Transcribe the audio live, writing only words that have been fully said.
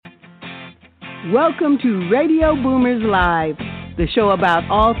Welcome to Radio Boomers Live, the show about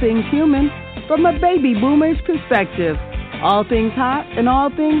all things human from a baby boomer's perspective. All things hot and all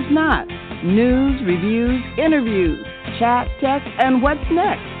things not. News, reviews, interviews, chat, text, and what's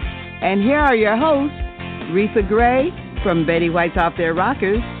next. And here are your hosts, Reatha Gray from Betty White's Off Their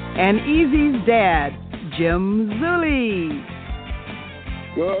Rockers and Easy's dad, Jim Zuley.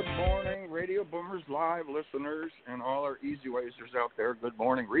 Good morning, Radio Boomers Live listeners and all our Easy Wazers out there. Good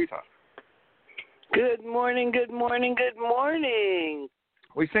morning, Reatha. Good morning, good morning, good morning.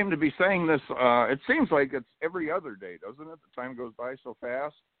 We seem to be saying this, it seems like it's every other day, doesn't it? The time goes by so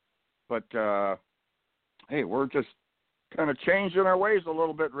fast. But, hey, we're just kind of changing our ways a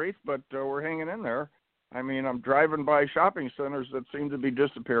little bit, Reith, but we're hanging in there. I mean, I'm driving by shopping centers that seem to be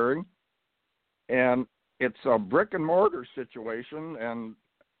disappearing, and it's a brick-and-mortar situation, and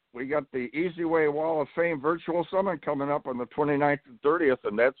we got the Easy Way Wall of Fame Virtual Summit coming up on the 29th and 30th,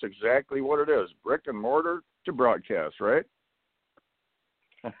 and that's exactly what it is, brick-and-mortar to broadcast, right?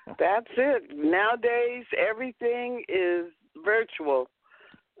 That's it. Nowadays, everything is virtual,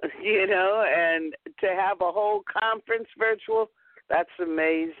 you know, and to have a whole conference virtual, that's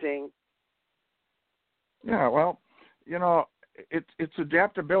amazing. Yeah, well, you know, it's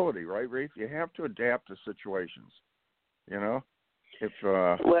adaptability, right, Reith? You have to adapt to situations, you know?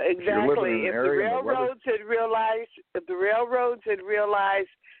 Well, exactly. If the railroads had realized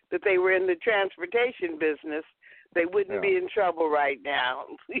that they were in the transportation business, they wouldn't be in trouble right now.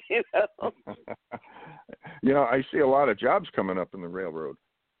 You know. You know, I see a lot of jobs coming up in the railroad.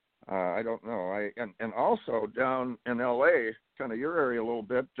 I don't know. And also down in L.A., kind of your area a little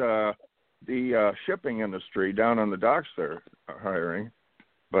bit, the shipping industry down on the docks there are hiring.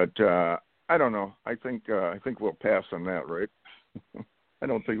 But I don't know. I think we'll pass on that, right? I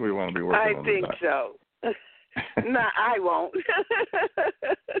don't think we want to be working on that. I think so. No, I won't.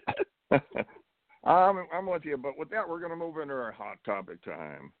 I'm with you, but with that, we're going to move into our hot topic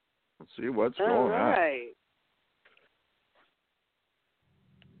time. Let's see what's going on. All right.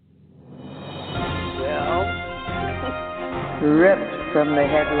 Well, ripped from the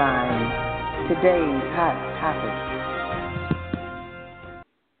headlines, today's hot topic.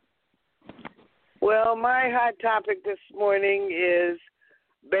 Well, my hot topic this morning is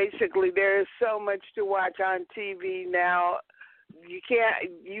basically there is so much to watch on TV now.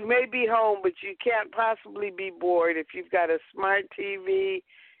 You may be home, but you can't possibly be bored if you've got a smart TV,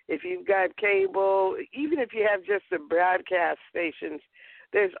 if you've got cable, even if you have just the broadcast stations.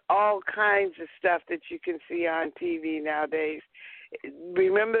 There's all kinds of stuff that you can see on TV nowadays.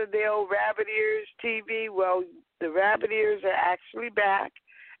 Remember the old rabbit ears TV? Well, the rabbit ears are actually back.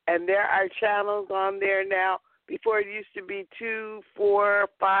 And there are channels on there now. Before it used to be 2, 4,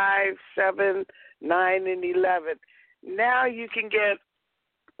 5, 7, 9, and 11. Now you can get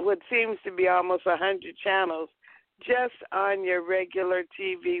what seems to be almost 100 channels just on your regular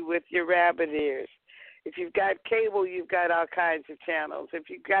TV with your rabbit ears. If you've got cable, you've got all kinds of channels. If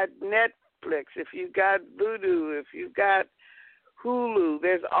you've got Netflix, if you've got Vudu, if you've got Hulu,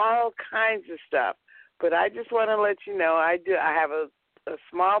 there's all kinds of stuff. But I just want to let you know I have a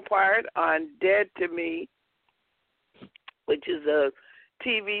small part on Dead to Me, which is a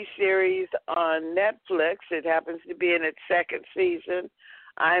TV series on Netflix. It happens to be in its second season.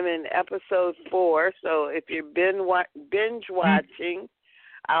 I'm in episode 4, so if you're binge watching,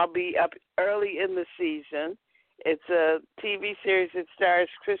 I'll be up early in the season. It's a TV series that stars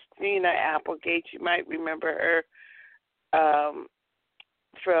Christina Applegate. You might remember her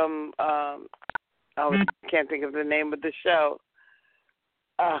from, I can't think of the name of the show.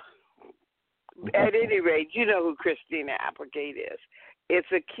 At any rate, you know who Christina Applegate is.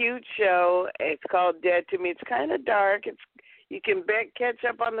 It's a cute show. It's called Dead to Me. It's kind of dark. You can catch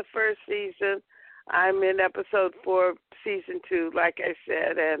up on the first season. I'm in episode 4, season 2, like I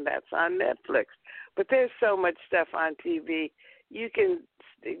said, and that's on Netflix. But there's so much stuff on TV.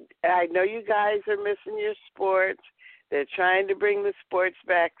 I know you guys are missing your sports. They're trying to bring the sports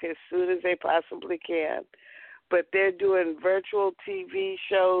back as soon as they possibly can. But they're doing virtual TV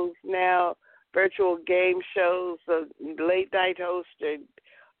shows now, virtual game shows. The late-night hosts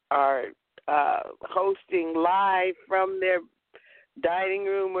are hosting live from their dining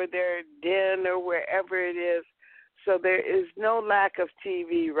room or their den or wherever it is. So there is no lack of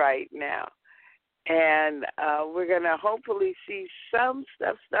TV right now. And we're going to hopefully see some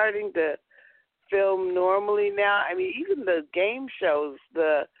stuff starting to film normally now. I mean, even the game shows,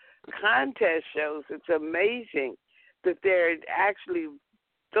 the contest shows, it's amazing that they're actually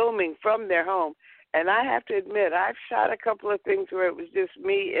filming from their home. And I have to admit, I've shot a couple of things where it was just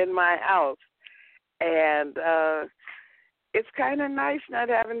me in my house. And it's kind of nice not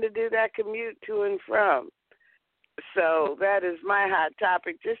having to do that commute to and from. So that is my hot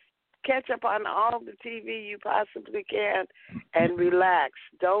topic. Just catch up on all the TV you possibly can and relax.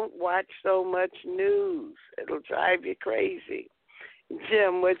 Don't watch so much news. It'll drive you crazy.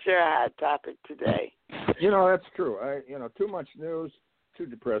 Jim, what's your hot topic today? That's true. Too much news, too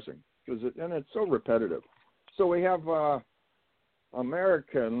depressing, and it's so repetitive. So we have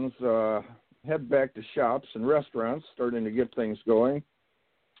Americans head back to shops and restaurants, starting to get things going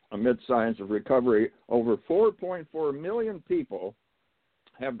amid signs of recovery. Over 4.4 million people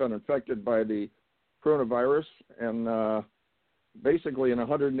have been infected by the coronavirus, and basically in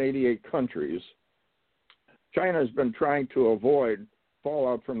 188 countries. China has been trying to avoid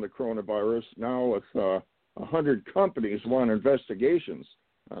fallout from the coronavirus. Now with 100 companies want investigations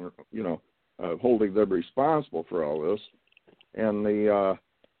on, holding them responsible for all this. And the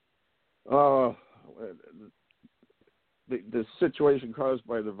situation caused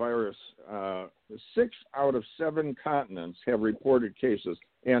by the virus, 6 out of 7 continents have reported cases.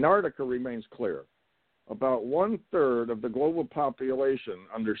 Antarctica remains clear. About 1/3 of the global population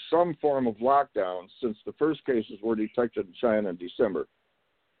under some form of lockdown since the first cases were detected in China in December.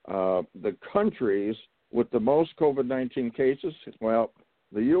 The countries with the most COVID-19 cases, well,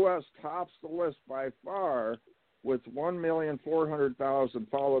 the U.S. tops the list by far with 1,400,000,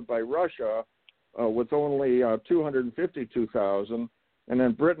 followed by Russia with only 252,000, and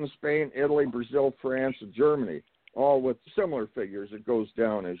then Britain, Spain, Italy, Brazil, France, and Germany, all with similar figures. It goes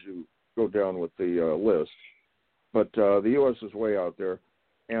down as you go down with the list. But the U.S. is way out there.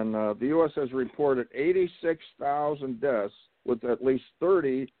 And the U.S. has reported 86,000 deaths, with at least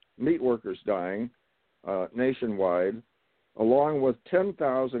 30 meat workers dying nationwide, along with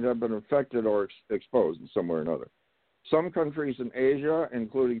 10,000 have been infected or exposed in some way or another. Some countries in Asia,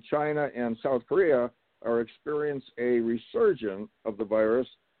 including China and South Korea, are experiencing a resurgence of the virus,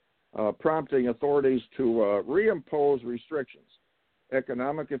 prompting authorities to reimpose restrictions.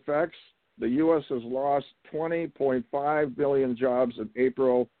 Economic effects: the U.S. has lost 20.5 billion jobs in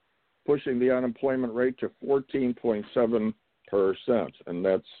April, pushing the unemployment rate to 14.7%, and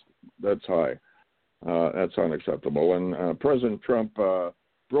that's high. That's unacceptable. And President Trump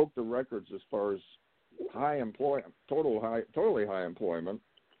broke the records as far as totally high employment,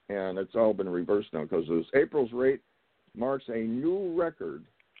 and it's all been reversed now because April's rate marks a new record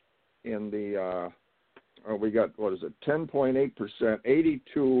in the we got, 10.8%,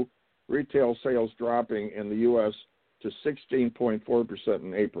 82 retail sales dropping in the U.S. to 16.4%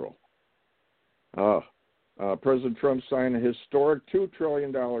 in April. President Trump signed a historic $2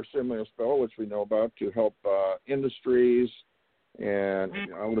 trillion stimulus bill, which we know about, to help industries and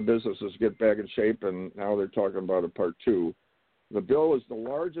all the businesses get back in shape, and now they're talking about a part 2. The bill is the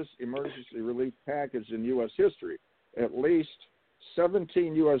largest emergency relief package in U.S. history. At least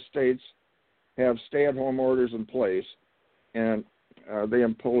 17 U.S. states have stay-at-home orders in place, and they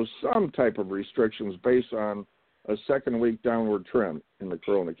impose some type of restrictions based on a second-week downward trend in the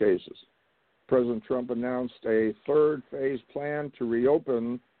corona cases. President Trump announced a third-phase plan to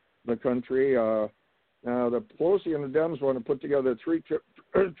reopen the country. Now, the Pelosi and the Dems want to put together a $3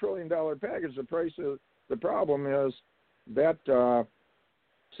 trillion package. The problem is that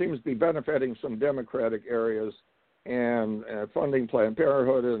seems to be benefiting some Democratic areas and funding Planned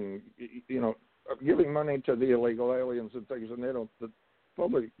Parenthood and, giving money to the illegal aliens and things, and the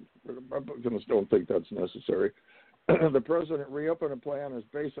Republicans don't think that's necessary. The president reopened plan is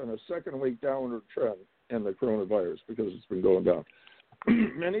based on a second-week downward trend in the coronavirus because it's been going down.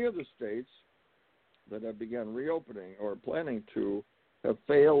 Many of the states that have begun reopening or planning to have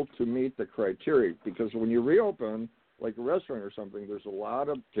failed to meet the criteria, because when you reopen, like a restaurant or something, there's a lot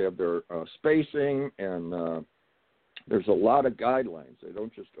of, they have their spacing, and there's a lot of guidelines. They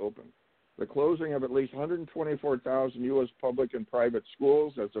don't just open. The closing of at least 124,000 U.S. public and private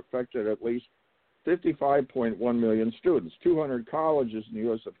schools has affected at least 55.1 million students. 200 colleges in the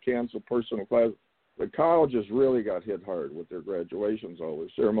U.S. have canceled personal classes. The colleges really got hit hard with their graduations, all their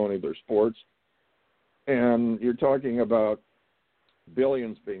ceremony, their sports. And you're talking about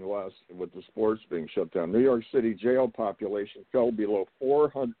billions being lost with the sports being shut down. New York City jail population fell below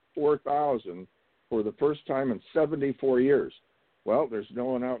 4,000 for the first time in 74 years. Well, there's no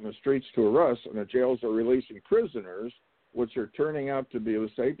one out in the streets to arrest, and the jails are releasing prisoners, which are turning out to be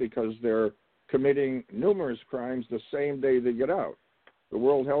safe because they're committing numerous crimes the same day they get out. The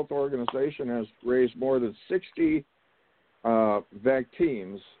World Health Organization has raised more than 60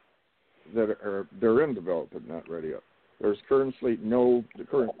 vaccines that they're in development, not ready yet. There's currently no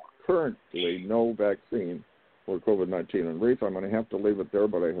vaccine for COVID-19. And Reatha, I'm going to have to leave it there,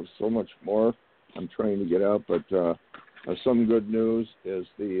 but I have so much more I'm trying to get out. But some good news is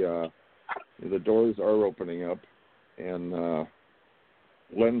the doors are opening up, and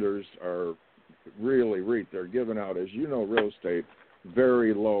lenders are really they're giving out, as you know, real estate,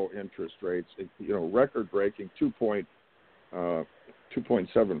 very low interest rates. Record-breaking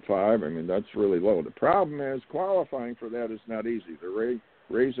 2.75. I mean, that's really low. The problem is qualifying for that is not easy. They're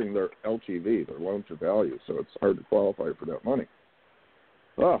raising their LTV, their loan to value, so it's hard to qualify for that money.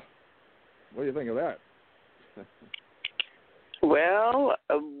 Oh, what do you think of that? Well,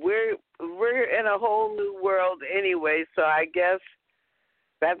 we're in a whole new world anyway, so I guess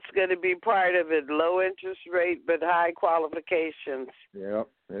that's going to be part of it. Low interest rate, but high qualifications. Yeah,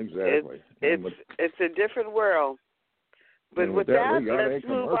 exactly. It's a different world. But with that, let's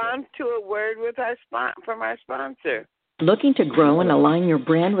move on to a word with from our sponsor. Looking to grow and align your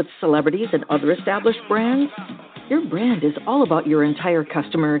brand with celebrities and other established brands? Your brand is all about your entire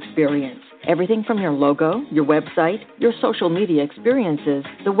customer experience. Everything from your logo, your website, your social media experiences,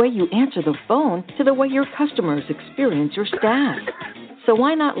 the way you answer the phone, to the way your customers experience your staff. So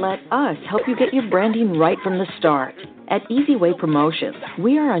why not let us help you get your branding right from the start? At Easy Way Promotions,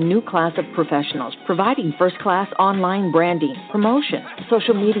 we are a new class of professionals providing first-class online branding, promotion,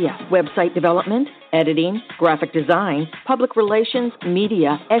 social media, website development, editing, graphic design, public relations,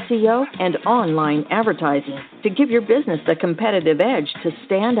 media, SEO, and online advertising to give your business the competitive edge to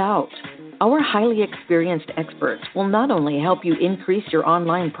stand out. Our highly experienced experts will not only help you increase your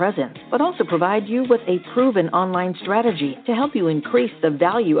online presence, but also provide you with a proven online strategy to help you increase the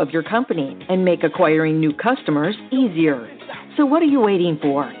value of your company and make acquiring new customers easier. So what are you waiting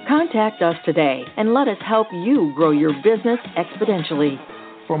for? Contact us today and let us help you grow your business exponentially.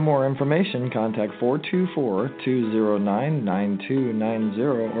 For more information, contact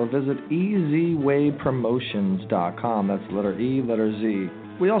 424-209-9290 or visit easywaypromotions.com. That's letter E, letter Z.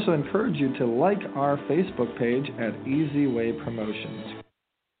 We also encourage you to like our Facebook page at Easy Way Promotions.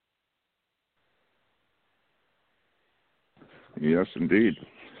 Yes, indeed.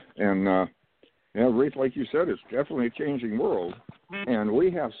 And, Reatha, like you said, it's definitely a changing world. And we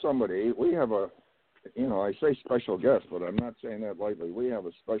have I say special guest, but I'm not saying that lightly. We have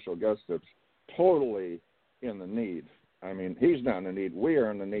a special guest that's totally in the need. I mean, he's not in the need. We are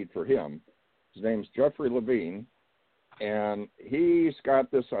in the need for him. His name's Jeffrey Levine, and he's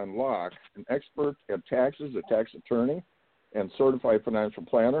got this on lock, an expert at taxes, a tax attorney, and certified financial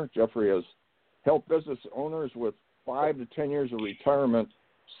planner. Jeffrey has helped business owners with 5 to 10 years of retirement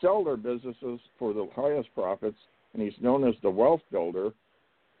sell their businesses for the highest profits, and he's known as the wealth builder.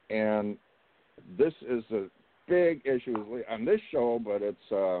 And this is a big issue on this show, but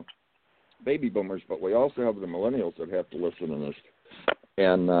it's baby boomers, but we also have the millennials that have to listen to this.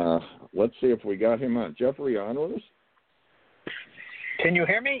 And let's see if we got him on. Jeffrey, on with us? Can you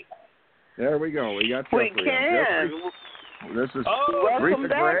hear me? There we go. We got Jeffrey. We can. This is welcome Reatha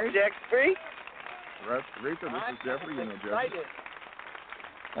back, Gray. Jeffrey. Reatha, this is Jeffrey. You know Jeffrey.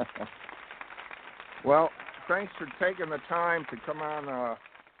 Excited. Well, thanks for taking the time to come on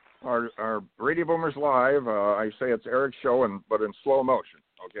our Radio Boomers Live. I say it's Eric's show, but in slow motion.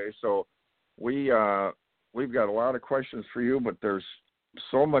 Okay, so we've got a lot of questions for you, but there's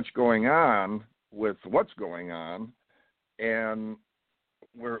so much going on with what's going on, and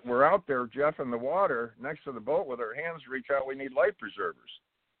we're out there, Jeff, in the water next to the boat with our hands reach out. We need life preservers.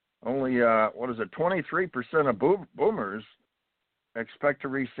 Only 23% of boomers expect to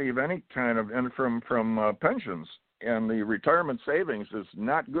receive any kind of income from pensions, and the retirement savings is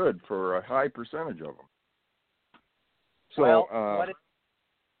not good for a high percentage of them. So, what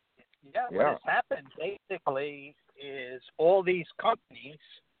has happened basically is all these companies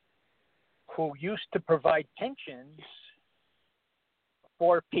who used to provide pensions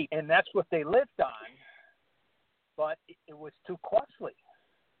for people, and that's what they lived on, but it was too costly.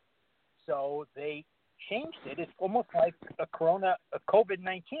 So they changed it. It's almost like a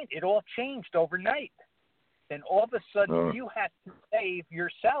COVID-19. It all changed overnight. And all of a sudden you had to save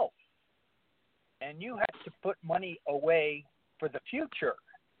yourself. And you had to put money away for the future.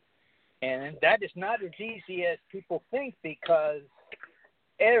 And that is not as easy as people think, because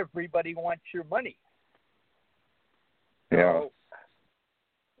everybody wants your money. Yeah. So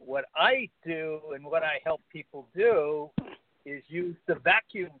what I do and what I help people do is use the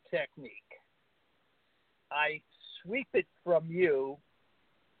vacuum technique. I sweep it from you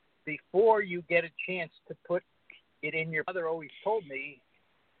before you get a chance to put it in your. Mother always told me,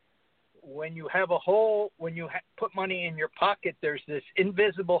 when you have a hole, when you put money in your pocket, there's this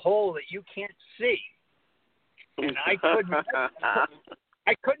invisible hole that you can't see. And I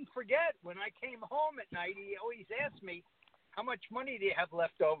couldn't forget when I came home at night. He always asked me, "How much money do you have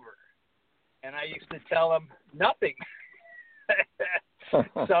left over?" And I used to tell him, "Nothing."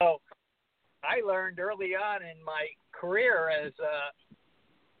 So I learned early on in my career as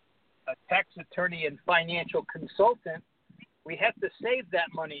a tax attorney and financial consultant, we have to save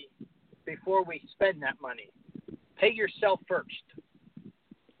that money before we spend that money. Pay yourself first.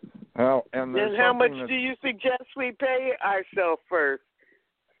 Well, and then how much do you suggest we pay ourselves first?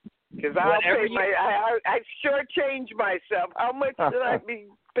 Because I shortchange myself. How much should I be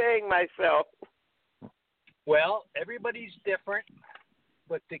paying myself? Well, everybody's different,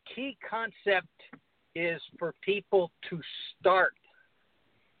 but the key concept is for people to start.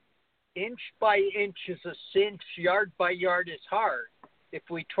 Inch by inch is a cinch, yard by yard is hard. If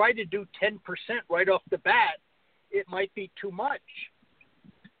we try to do 10% right off the bat, it might be too much.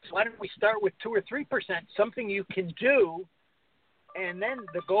 So why don't we start with 2 or 3%, something you can do, and then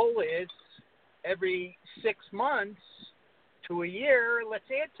the goal is every 6 months to a year, let's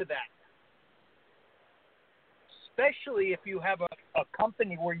add to that. Especially if you have a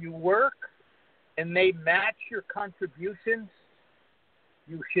company where you work and they match your contributions,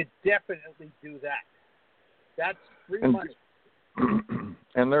 you should definitely do that. That's free money.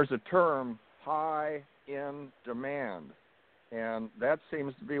 And there's a term, high in demand. And that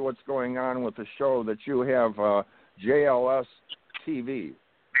seems to be what's going on with the show that you have, JLS TV.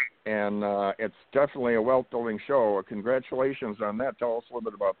 And it's definitely a wealth-building show. Congratulations on that. Tell us a little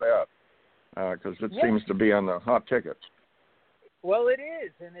bit about that, because it seems to be on the hot ticket. Well, it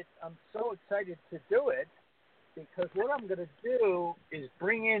is, and I'm so excited to do it, because what I'm going to do is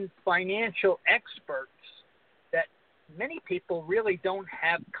bring in financial experts that many people really don't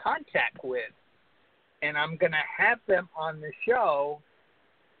have contact with. And I'm going to have them on the show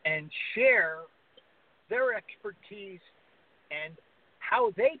and share their expertise and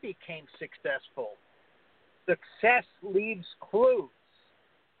how they became successful. Success leaves clues.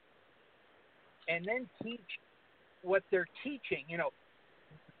 And then teach what they're teaching. You know,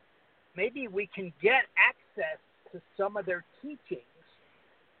 maybe we can get access to some of their teachings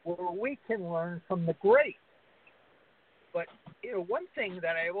where we can learn from the greats. But, you know, one thing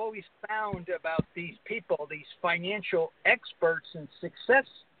that I've always found about these people, these financial experts and success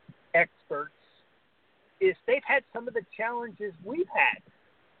experts, is they've had some of the challenges we've had.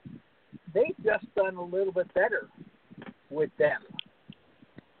 They've just done a little bit better with them.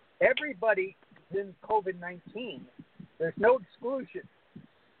 Everybody is in COVID-19. There's no exclusion.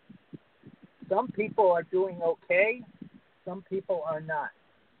 Some people are doing okay. Some people are not.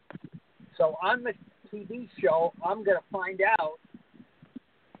 So on the TV show, I'm going to find out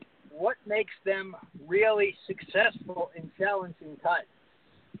what makes them really successful in challenging times.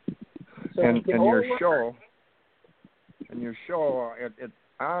 So and your show, it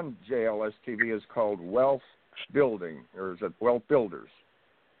on JLS TV is called Wealth Building, or is it Wealth Builders?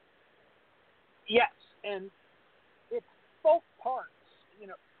 Yes, and it's both parts. You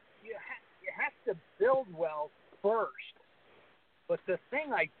know, you have to build wealth first. But the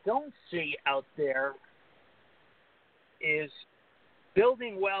thing I don't see out there is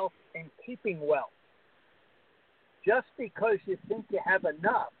building wealth and keeping wealth. Just because you think you have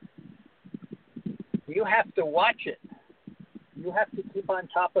enough, you have to watch it. You have to keep on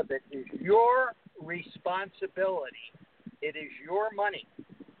top of it. It's your responsibility. It is your money.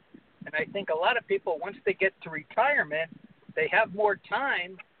 And I think a lot of people, once they get to retirement, they have more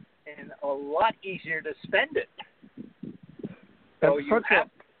time and a lot easier to spend it. So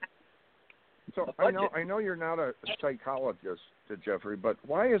I know you're not a psychologist, Jeffrey, but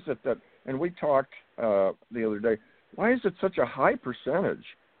why is it that, and we talked the other day, why is it such a high percentage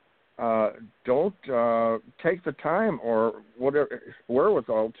don't take the time or whatever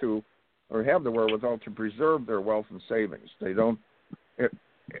wherewithal to, or have the wherewithal to preserve their wealth and savings? They don't.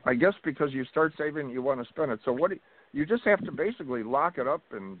 I guess because you start saving, you want to spend it. So you just have to basically lock it up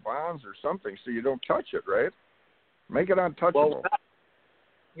in bonds or something so you don't touch it, right? Make it untouchable.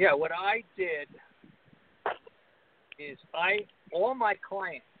 Well, what I did is all my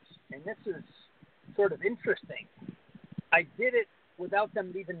clients, and this is sort of interesting, I did it without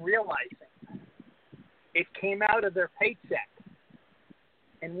them even realizing. It came out of their paycheck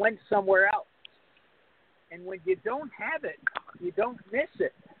and went somewhere else. And when you don't have it, you don't miss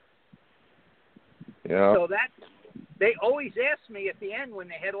it. Yeah. So they always asked me at the end when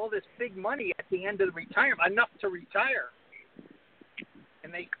they had all this big money at the end of the retirement, enough to retire.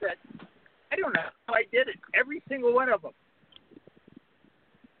 And they said, I don't know how I did it. Every single one of them.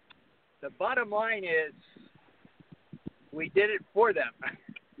 The bottom line is we did it for them.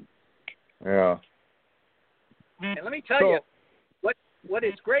 Yeah. And let me tell you, what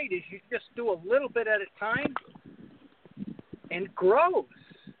is great is you just do a little bit at a time and it grows.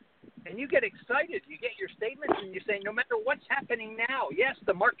 and you get excited. You get your statements, and you say, no matter what's happening now, yes,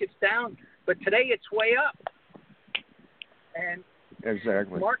 the market's down, but today it's way up. And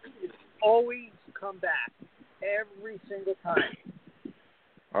exactly. Markets always come back every single time.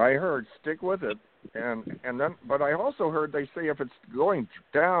 I heard stick with it, and then, but I also heard they say if it's going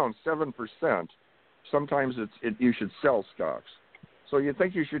down 7%, sometimes you should sell stocks. So you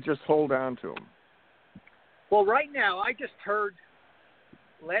think you should just hold on to them? Well, right now, I just heard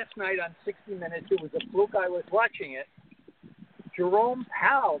last night on 60 Minutes. It was a fluke. I was watching it. Jerome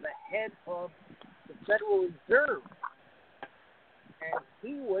Powell, the head of the Federal Reserve, and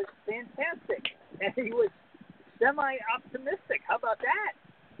he was fantastic, and he was semi-optimistic. How about that?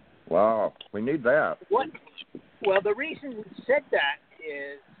 Wow, we need that. Well, the reason he said that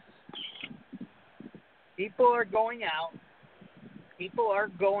is people are going out,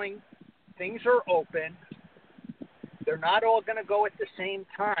 things are open. They're not all going to go at the same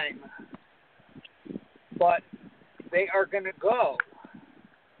time, but they are going to go.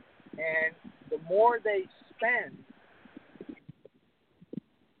 And the more they spend,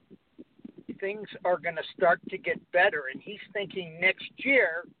 things are going to start to get better. And he's thinking next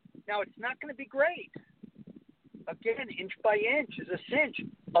year, now it's not going to be great. Again, inch by inch is a cinch.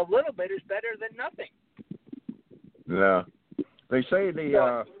 A little bit is better than nothing. Yeah. They say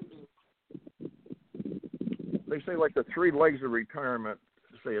like the three legs of retirement,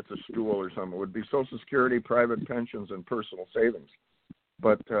 say it's a stool or something, would be Social Security, private pensions, and personal savings.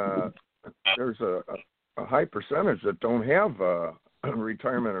 But there's a high percentage that don't have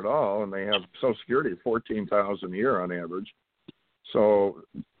retirement at all, and they have Social Security, $14,000 a year on average. So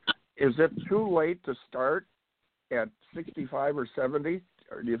is it too late to start at 65 or 70?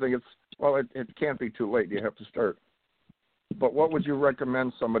 Or do you think it can't be too late. You have to start. But what would you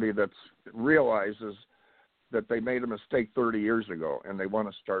recommend somebody that realizes that they made a mistake 30 years ago and they want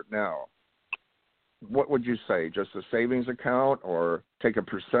to start now? What would you say? Just a savings account, or take a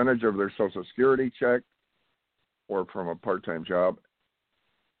percentage of their Social Security check, or from a part-time job?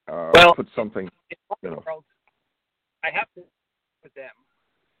 Put something, I have to with them.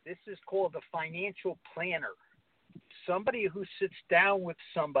 This is called a financial planner. Somebody who sits down with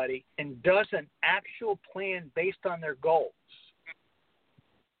somebody and does an actual plan based on their goals.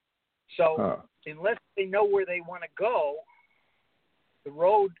 So unless they know where they want to go, the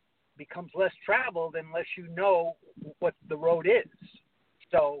road becomes less traveled unless you know what the road is.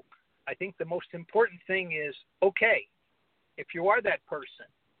 So I think the most important thing is, okay, if you are that person,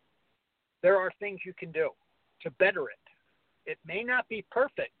 there are things you can do to better it. It may not be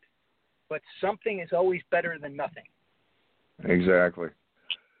perfect, but something is always better than nothing. Exactly.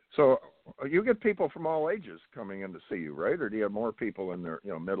 So you get people from all ages coming in to see you, right? Or do you have more people in their,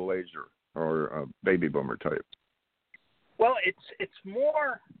 middle age or baby boomer type? Well, it's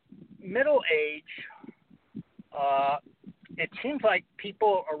more middle age. It seems like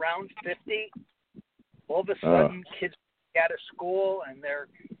people around 50, all of a sudden kids get out of school and they're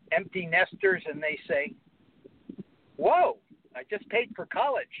empty nesters, and they say, whoa, I just paid for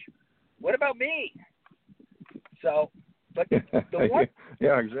college. What about me? So, but the one...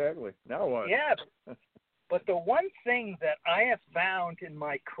 yeah, exactly. Now what? Yeah, but the one thing that I have found in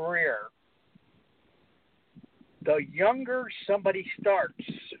my career, the younger somebody starts,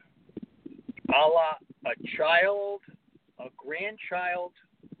 a la a child, a grandchild,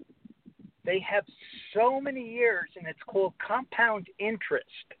 they have so many years, and it's called compound interest.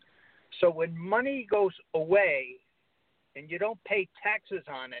 So when money goes away and you don't pay taxes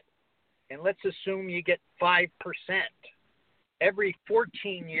on it, and let's assume you get 5%, every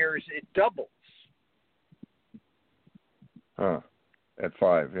 14 years it doubles. At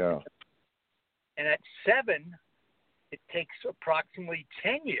 5, yeah. And at 7, it takes approximately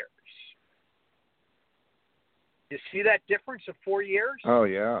 10 years. You see that difference of 4 years? Oh,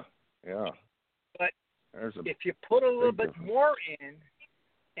 yeah, yeah. But if you put a little bit more in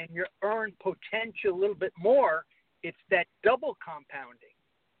and you earn potential a little bit more, it's that double compounding.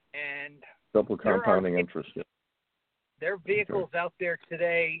 And double compounding interest. Yeah. There are vehicles out there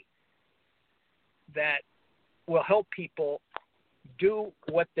today that will help people do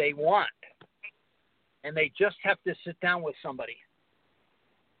what they want, and they just have to sit down with somebody.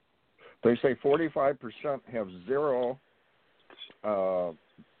 They say 45% have zero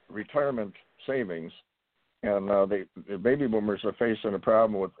retirement savings, and the baby boomers are facing a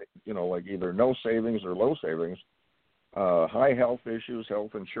problem with, like either no savings or low savings, high health issues,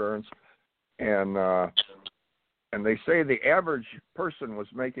 health insurance, and they say the average person was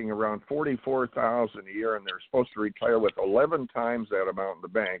making around $44,000 a year, and they're supposed to retire with 11 times that amount in the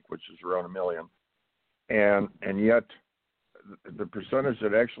bank, which is around $1 million. And yet the percentage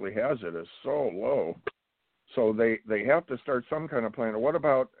that actually has it is so low. So they have to start some kind of plan. What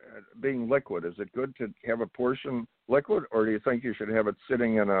about being liquid? Is it good to have a portion liquid, or do you think you should have it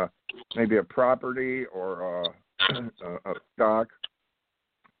sitting in maybe a property or a stock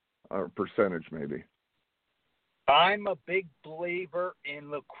or percentage maybe? I'm a big believer in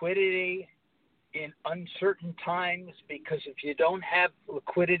liquidity in uncertain times, because if you don't have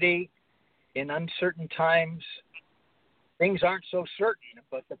liquidity in uncertain times, things aren't so certain.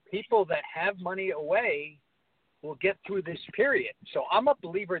 But the people that have money away will get through this period. So I'm a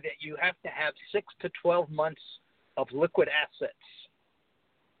believer that you have to have 6 to 12 months of liquid assets.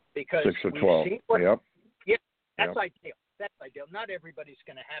 Because 6 to 12. Yep. Yeah, that's ideal. That's ideal. Not everybody's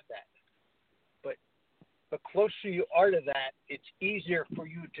going to have that. But the closer you are to that, it's easier for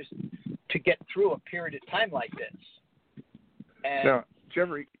you to get through a period of time like this. And now,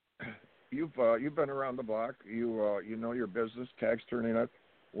 Jeffrey, you've been around the block. You know your business, tax turning up.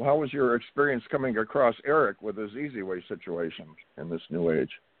 Well, how was your experience coming across Eric with his Easy Way situation in this new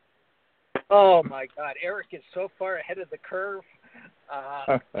age? Oh, my God. Eric is so far ahead of the curve.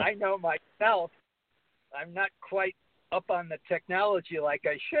 I know myself, I'm not quite up on the technology like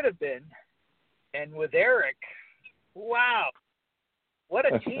I should have been. And with Eric, wow, what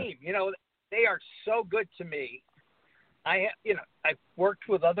a team. They are so good to me. I've worked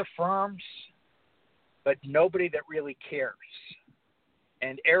with other firms, but nobody that really cares.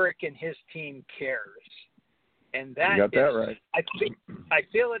 And Eric and his team cares. And that you got that right. I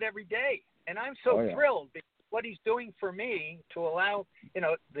feel it every day. And I'm so thrilled because what he's doing for me to allow,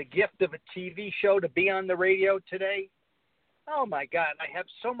 the gift of a TV show to be on the radio today. Oh, my God, I have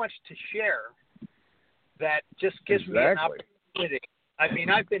so much to share that just gives me an opportunity. I mean,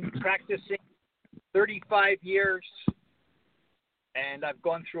 I've been practicing 35 years, and I've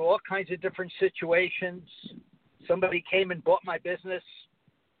gone through all kinds of different situations. Somebody came and bought my business,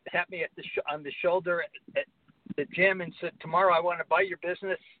 tapped me on the shoulder at the gym and said, "Tomorrow I want to buy your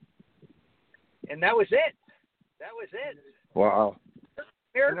business." And that was it. Wow.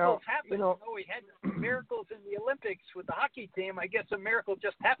 Miracles happen. We had miracles in the Olympics with the hockey team. I guess a miracle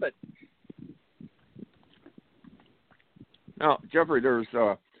just happened. Now, Jeffrey, there's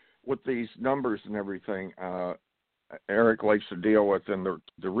with these numbers and everything, Eric likes to deal with in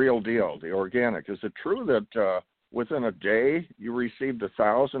the real deal, the organic. Is it true that within a day you received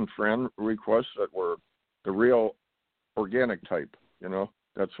 1,000 friend requests that were the real organic type?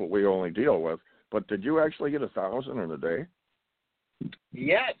 That's what we only deal with. But did you actually get 1,000 in a day?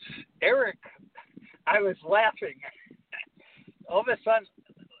 Yes, Eric. I was laughing. All of a sudden,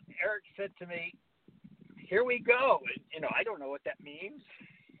 Eric said to me, "Here we go." And, I don't know what that means.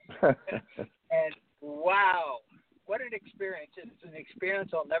 And wow, what an experience. It's an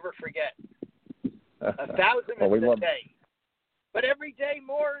experience I'll never forget. 1,000 in a day. But every day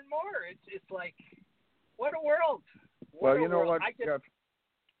more and more. It's like, what a world. What, Jeff,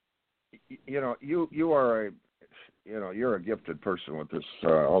 you are you're a gifted person with this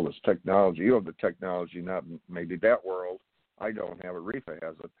all this technology. You have the technology, not maybe that world. I don't have it. Reatha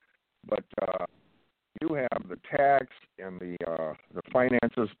has it. But you have the tax and the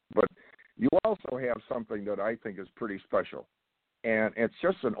finances, but you also have something that I think is pretty special. And it's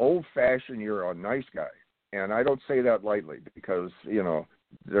just an old-fashioned, you're a nice guy. And I don't say that lightly because,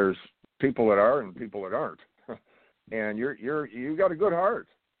 there's people that are and people that aren't. And you got a good heart.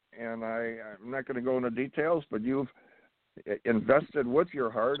 And I'm not going to go into details, but you've invested with your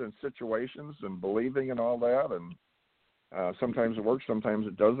heart in situations and believing and all that. And sometimes it works, sometimes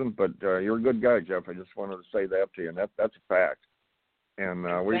it doesn't. But you're a good guy, Jeff. I just wanted to say that to you, and that's a fact. And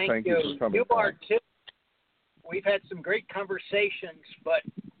we thank you for coming. You are too. We've had some great conversations, but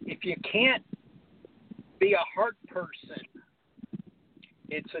if you can't be a heart person,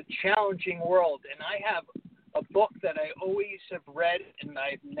 it's a challenging world. And I have a book that I always have read, and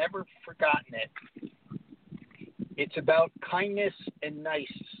I've never forgotten it. It's about kindness and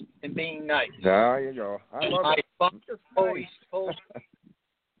being nice. There you go. I love it. My book always told me,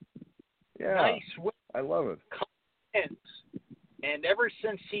 nice way. I love it. Kindness. And ever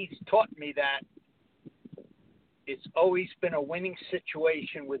since he's taught me that, it's always been a winning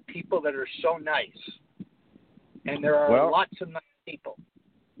situation with people that are so nice. And there are lots of nice people.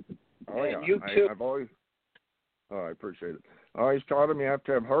 Oh, and you too. I appreciate it. I always taught him you have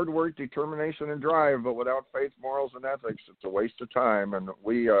to have hard work, determination, and drive, but without faith, morals, and ethics, it's a waste of time. And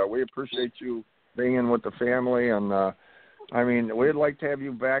we appreciate you being in with the family. And, we'd like to have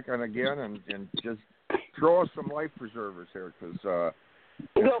you back on again and just throw us some life preservers here because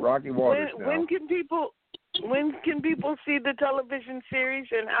it's rocky waters now. When can people see the television series,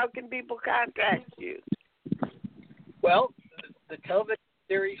 and how can people contact you? Well, The television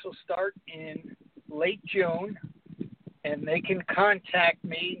series will start in late June, and they can contact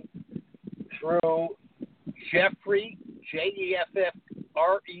me through Jeffrey, Jeffrey,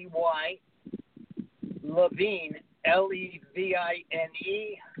 Levine, Levine,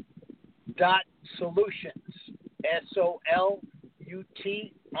 .solutions, SOLUTIONS,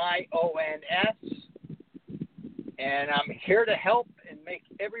 and I'm here to help and make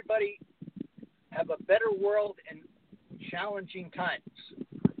everybody have a better world in challenging times.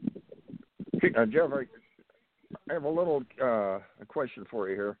 Jeff, I have a little a question for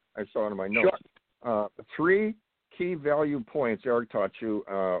you here. I saw it in my notes. Sure. 3 key value points Eric taught you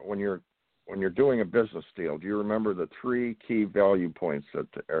when you're doing a business deal. Do you remember the 3 key value points that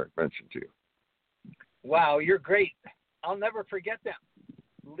Eric mentioned to you? Wow, you're great. I'll never forget them.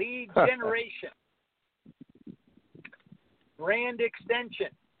 Lead generation, brand extension,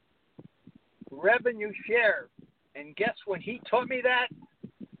 revenue share. And guess when he taught me that,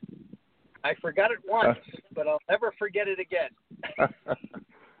 I forgot it once, but I'll never forget it again.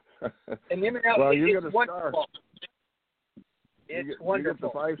 And well, you it's get a wonderful. Star. It's You wonderful.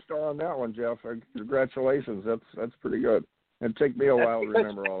 get the 5-star on that one, Jeff. Congratulations. That's pretty good. It'd take me a while to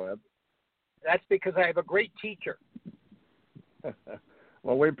remember all that. That's because I have a great teacher.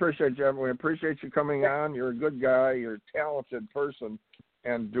 Well, we appreciate you. We appreciate you coming on. You're a good guy. You're a talented person.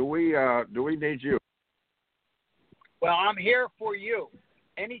 And do we need you? Well, I'm here for you.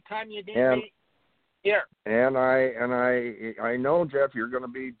 Anytime you need me, here. And I know, Jeff, you're going to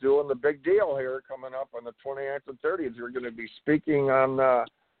be doing the big deal here coming up on the 29th and 30th. You're going to be speaking on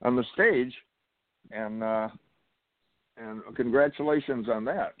the stage, and congratulations on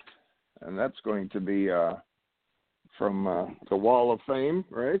that. And that's going to be from the Wall of Fame,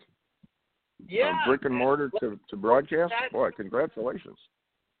 right? Yeah. From brick and mortar to broadcast. Boy, congratulations.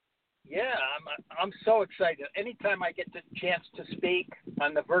 Yeah, I'm so excited. Anytime I get the chance to speak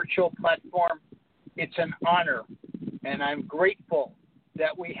on the virtual platform, it's an honor, and I'm grateful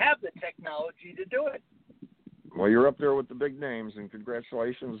that we have the technology to do it. Well, you're up there with the big names, and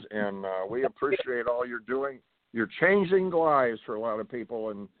congratulations, and we appreciate all you're doing. You're changing lives for a lot of people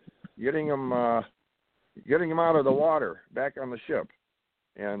and getting them out of the water, back on the ship.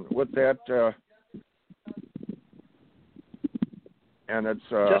 And with that, and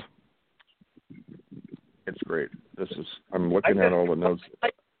it's great. I'm looking at all the notes.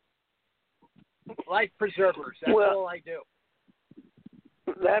 Life preservers. That's all I do.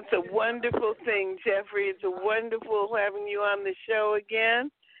 That's a wonderful thing, Jeffrey. It's wonderful having you on the show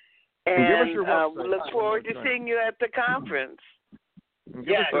again. And we look forward to seeing you at the conference. And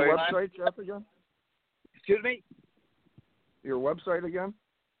give us your website, Jeff, again. Excuse me? Your website again?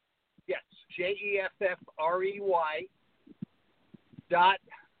 Yes, Jeffrey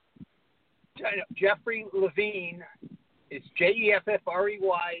Jeffrey Levine. It's Jeffrey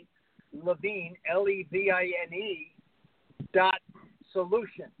Levine, Levine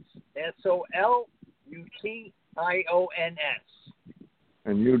 .solutions, SOLUTIONS.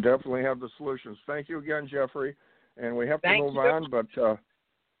 And you definitely have the solutions. Thank you again, Jeffrey. And we have to move on, but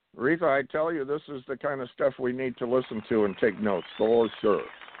Reatha, I tell you, this is the kind of stuff we need to listen to and take notes, for sure.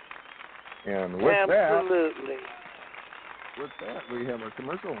 And with that, we have a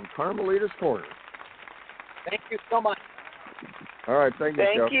commercial in Carmelita's Corner. Thank you so much. All right, thank you,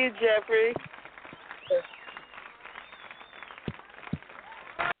 Jeff. Thank you, Jeffrey.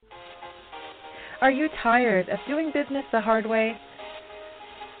 Are you tired of doing business the hard way?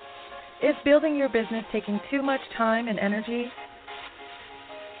 Is building your business taking too much time and energy?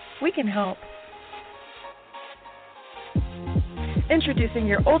 We can help. Introducing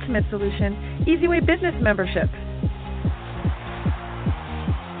your ultimate solution, EasyWay Business Membership.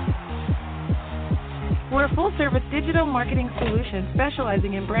 We're a full-service digital marketing solution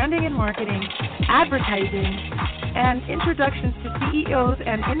specializing in branding and marketing, advertising, and introductions to CEOs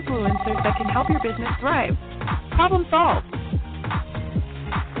and influencers that can help your business thrive. Problem solved.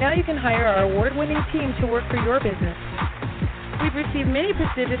 Now you can hire our award-winning team to work for your business. We've received many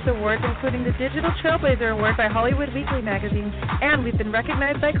prestigious awards, including the Digital Trailblazer Award by Hollywood Weekly magazine, and we've been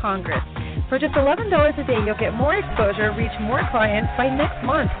recognized by Congress. For just $11 a day, you'll get more exposure, reach more clients by next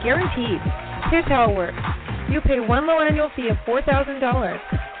month, guaranteed. Here's how it works. You pay one low annual fee of $4,000,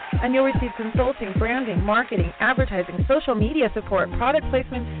 and you'll receive consulting, branding, marketing, advertising, social media support, product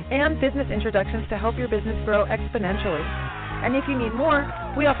placement, and business introductions to help your business grow exponentially. And if you need more,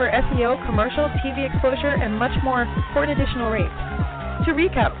 we offer SEO, commercial, TV exposure, and much more for an additional rate. To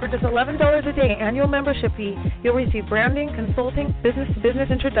recap, for just $11 a day annual membership fee, you'll receive branding, consulting, business-to-business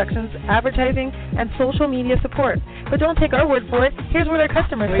introductions, advertising, and social media support. But don't take our word for it. Here's what our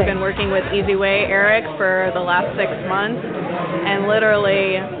customers say. We've been working with EasyWay Eric for the last 6 months, and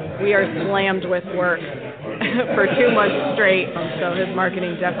literally we are slammed with work for 2 months straight, so his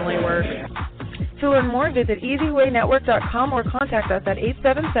marketing definitely works. To learn more, visit EasyWayNetwork.com or contact us at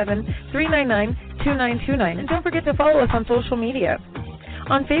 877-399-2929. And don't forget to follow us on social media.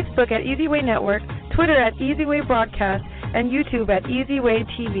 On Facebook at EasyWay Network, Twitter at EasyWay Broadcast, and YouTube at EasyWay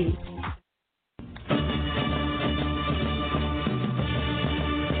TV.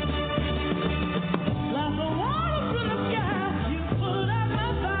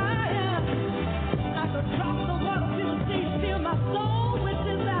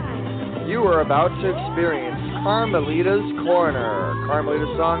 You are about to experience Carmelita's Corner.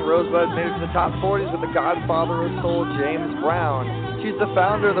 Carmelita's song Rosebud made it to the top 40s with the godfather of soul, James Brown. She's the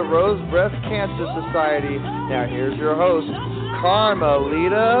founder of the Rose Breast Cancer Society. Now here's your host,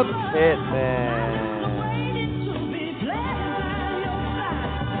 Carmelita Pittman.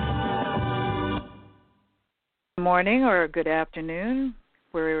 Good morning or good afternoon,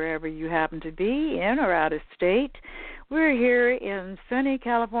 wherever you happen to be, in or out of state. We're here in sunny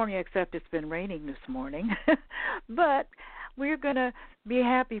California, except it's been raining this morning. But we're going to be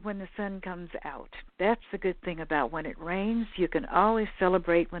happy when the sun comes out. That's the good thing about when it rains. You can always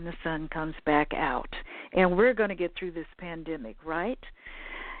celebrate when the sun comes back out. And we're going to get through this pandemic, right?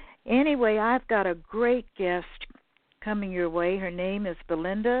 Anyway, I've got a great guest coming your way. Her name is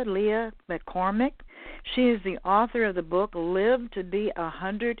Belinda Mccormick. She is the author of the book Live to Be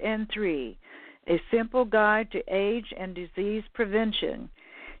 103. A Simple Guide to Age and Disease Prevention.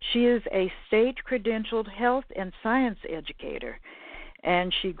 She is a state-credentialed health and science educator,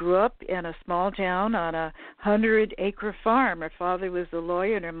 and she grew up in a small town on a 100-acre farm. Her father was a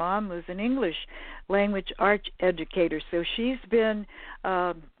lawyer, and her mom was an English language arts educator. So she's been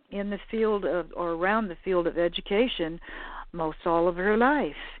in the field of, or around the field of education most all of her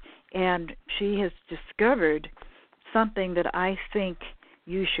life, and she has discovered something that I think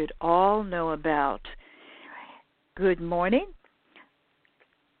you should all know about. Good morning,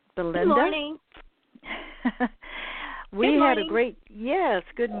 Belinda. Good morning. Good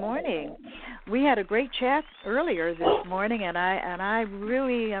morning. We had a great chat earlier this morning, and I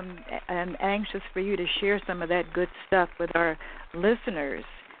really am anxious for you to share some of that good stuff with our listeners.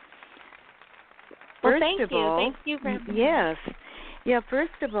 Well, thank you. Thank you for having me. Yes. Yeah,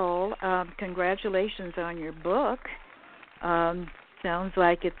 first of all, congratulations on your book. Sounds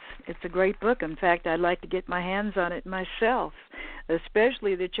like it's a great book. In fact, I'd like to get my hands on it myself,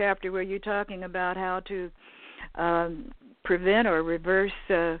 especially the chapter where you're talking about how to prevent or reverse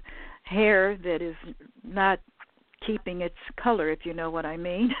hair that is not keeping its color, if you know what I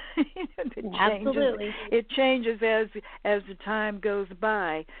mean. Absolutely. It changes as the time goes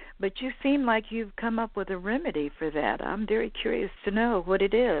by. But you seem like you've come up with a remedy for that. I'm very curious to know what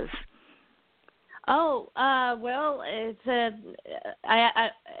it is. Oh, well, it's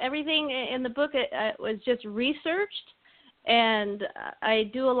everything in the book was just researched, and I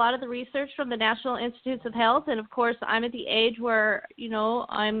do a lot of the research from the National Institutes of Health, and of course, I'm at the age where,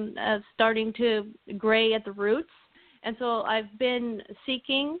 I'm starting to gray at the roots, and so I've been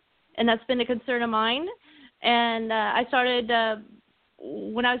seeking, and that's been a concern of mine, and I started,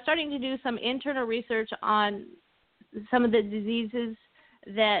 when I was starting to do some internal research on some of the diseases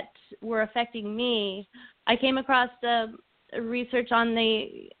that were affecting me, I came across research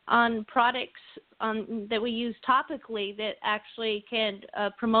on products that we use topically that actually can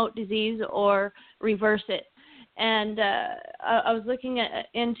promote disease or reverse it. And I was looking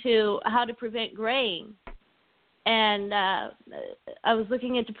into how to prevent graying, and I was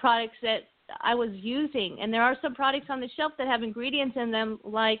looking into products that I was using. And there are some products on the shelf that have ingredients in them,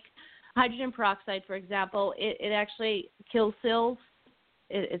 like hydrogen peroxide, for example. It actually kills sills.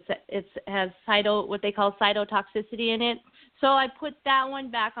 It has what they call cytotoxicity in it. So I put that one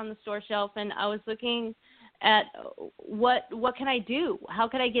back on the store shelf, and I was looking at what can I do? How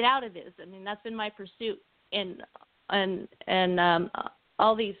can I get out of this? I mean, that's been my pursuit in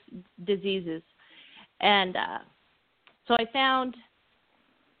all these diseases. And so I found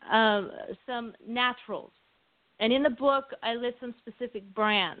some naturals. And in the book, I list some specific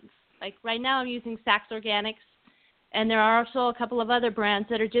brands. Like right now I'm using Saks Organics. And there are also a couple of other brands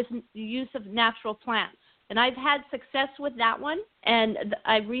that are just the use of natural plants. And I've had success with that one. And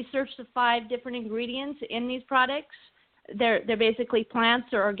I've researched the 5 different ingredients in these products. They're basically plants.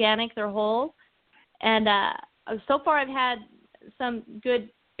 They're organic. They're whole. And so far I've had some good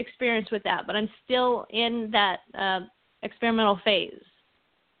experience with that. But I'm still in that experimental phase.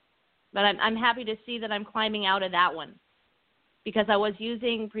 But I'm happy to see that I'm climbing out of that one, because I was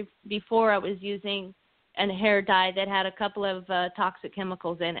using a hair dye that had a couple of toxic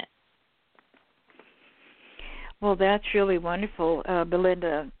chemicals in it. Well, that's really wonderful,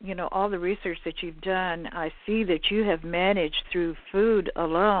 Belinda. You know, all the research that you've done, I see that you have managed through food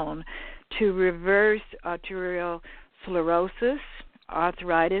alone to reverse arterial sclerosis,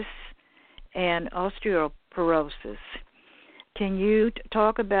 arthritis, and osteoporosis. Can you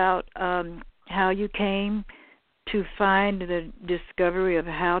talk about how you came to find the discovery of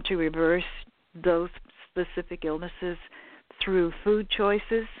how to reverse those specific illnesses through food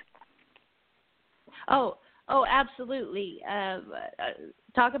choices? Oh, absolutely.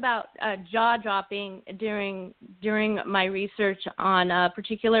 Talk about jaw-dropping during my research on a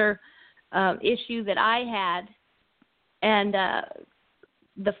particular issue that I had, and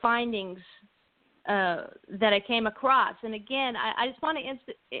the findings that I came across. And again, I just want to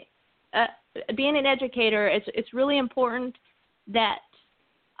being an educator, it's really important that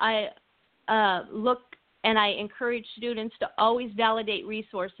I look and I encourage students to always validate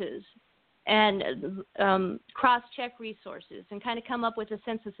resources and cross-check resources and kind of come up with a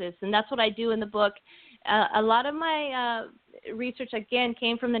synthesis. And that's what I do in the book. A lot of my research, again,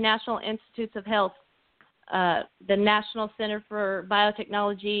 came from the National Institutes of Health, the National Center for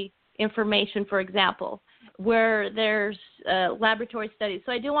Biotechnology Information, for example, where there's laboratory studies.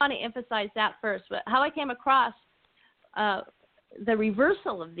 So I do want to emphasize that first. But how I came across the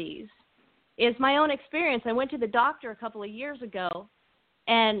reversal of these is my own experience. I went to the doctor a couple of years ago,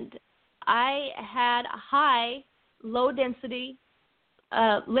 and I had a high, low-density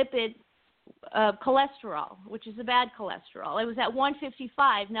lipid cholesterol, which is a bad cholesterol. It was at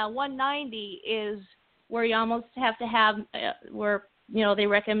 155. Now, 190 is where you almost have to have, where, you know, they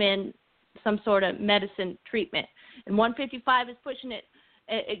recommend some sort of medicine treatment. And 155 is pushing it.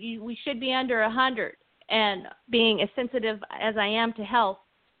 We should be under 100. And being as sensitive as I am to health,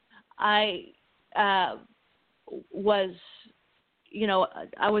 I was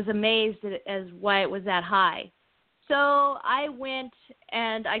amazed as why it was that high. So I went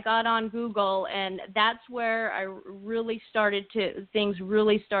and I got on Google, and that's where things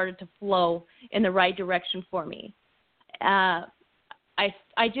really started to flow in the right direction for me. I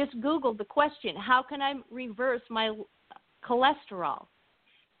just Googled the question, how can I reverse my cholesterol?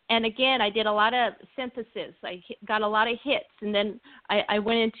 And again, I did a lot of synthesis. I got a lot of hits, and then I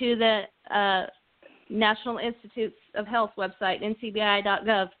went into the National Institutes of Health website,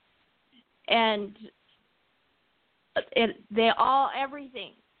 ncbi.gov, and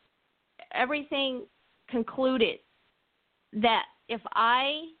everything concluded that if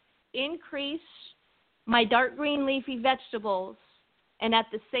I increase my dark green leafy vegetables and at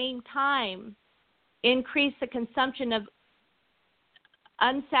the same time increase the consumption of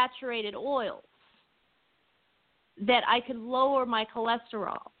unsaturated oils, that I could lower my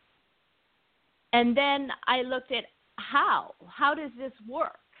cholesterol. And then I looked at how does this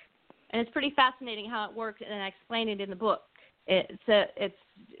work? And it's pretty fascinating how it works, and I explain it in the book. It's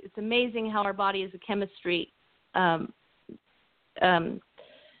amazing how our body is a chemistry. It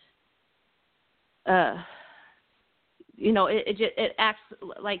acts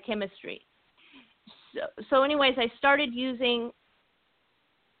like chemistry. So anyways, I started eating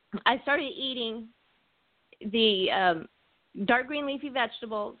the dark green leafy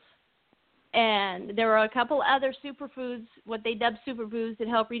vegetables, and there were a couple other superfoods, what they dub superfoods, that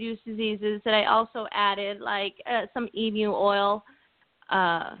help reduce diseases, that I also added, like some emu oil,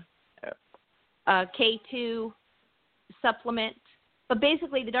 K2 supplement. But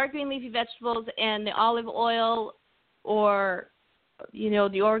basically the dark green leafy vegetables and the olive oil, or,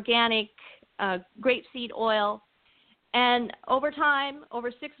 the organic grapeseed oil. And over time,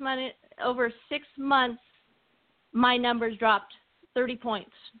 over 6 months, my numbers dropped 30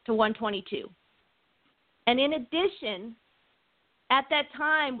 points to 122. And in addition, at that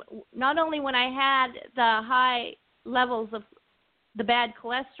time, not only when I had the high levels of the bad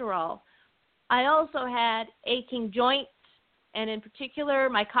cholesterol, I also had aching joints, and in particular,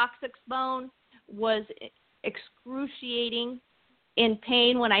 my coccyx bone was excruciating in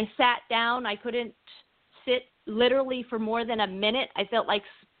pain. When I sat down, I couldn't sit literally for more than a minute. I felt like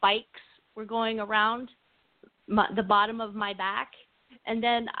spikes were going around the bottom of my back. And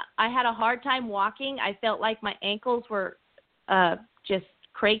then I had a hard time walking. I felt like my ankles were just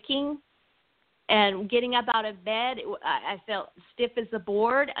creaking. And getting up out of bed, I felt stiff as a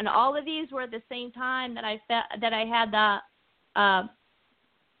board. And all of these were at the same time that I had the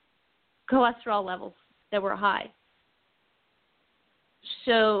cholesterol levels that were high.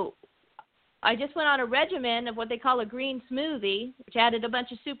 So I just went on a regimen of what they call a green smoothie, which added a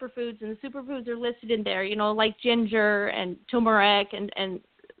bunch of superfoods, and the superfoods are listed in there, like ginger and turmeric and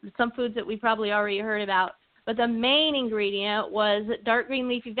some foods that we probably already heard about. But the main ingredient was dark green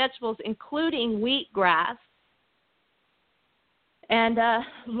leafy vegetables, including wheatgrass, and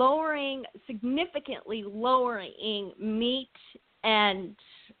significantly lowering meat and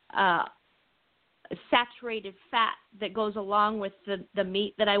saturated fat that goes along with the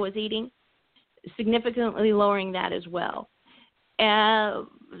meat that I was eating, significantly lowering that as well.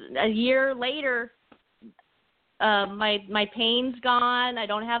 A year later, my pain's gone. I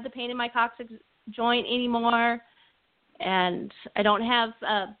don't have the pain in my coccyx joint anymore, and I don't have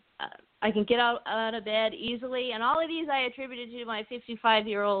I can get out of bed easily. And all of these I attributed to my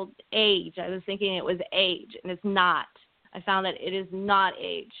 55-year-old age. I was thinking it was age, and it's not. I found that it is not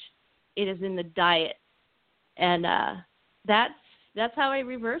age. It is in the diet, and that's how I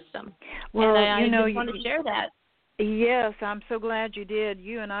reversed them. Well, and I just wanted to share that. Yes, I'm so glad you did.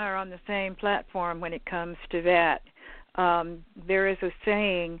 You and I are on the same platform when it comes to that. There is a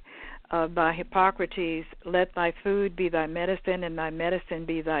saying by Hippocrates, let thy food be thy medicine and thy medicine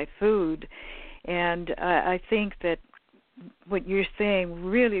be thy food. And I think that what you're saying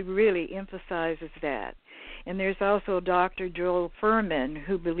really, really emphasizes that. And there's also Dr. Joel Fuhrman,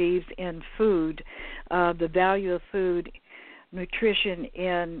 who believes in food, the value of food, nutrition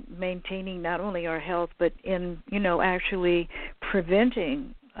in maintaining not only our health, but in, actually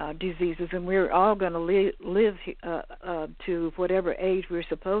preventing diseases. And we're all going to live to whatever age we're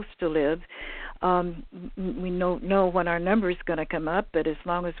supposed to live. We don't know when our number is going to come up, but as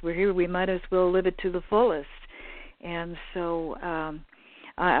long as we're here, we might as well live it to the fullest. And so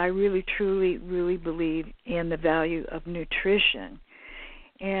I really, truly, really believe in the value of nutrition.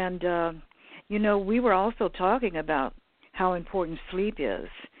 And, we were also talking about how important sleep is.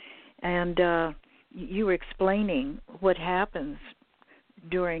 And you were explaining what happens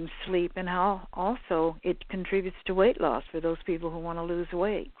during sleep and how also it contributes to weight loss for those people who want to lose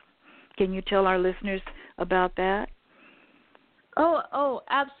weight. Can you tell our listeners about that? Oh,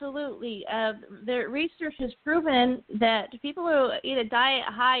 absolutely. The research has proven that people who eat a diet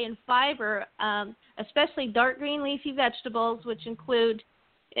high in fiber, especially dark green leafy vegetables, which include,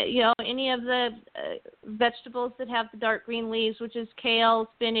 any of the vegetables that have the dark green leaves, which is kale,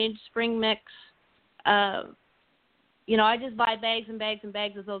 spinach, spring mix. I just buy bags and bags and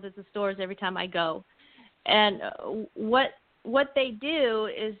bags of those at the stores every time I go. And what they do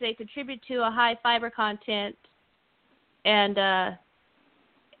is they contribute to a high fiber content. And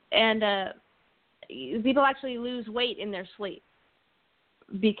people actually lose weight in their sleep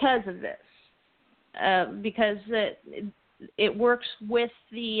because of this, because it works with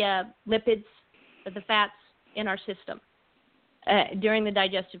the lipids, the fats in our system during the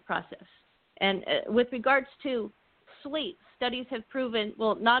digestive process. And with regards to sleep, studies have proven,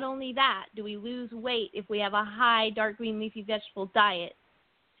 well, not only that do we lose weight if we have a high dark green leafy vegetable diet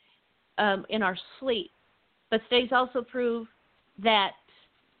in our sleep, but studies also prove that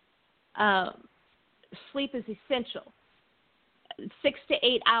sleep is essential. 6 to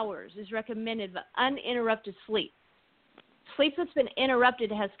 8 hours is recommended of uninterrupted sleep. Sleep that's been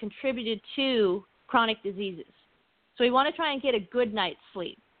interrupted has contributed to chronic diseases. So we want to try and get a good night's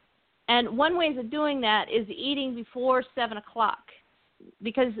sleep. And one way of doing that is eating before 7 o'clock.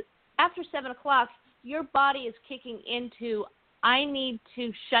 Because after 7 o'clock, your body is kicking into, I need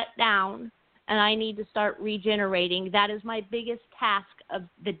to shut down and I need to start regenerating. That is my biggest task of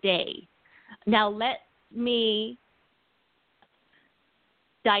the day. Now let me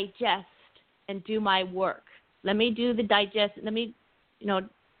digest and do my work. Let me do the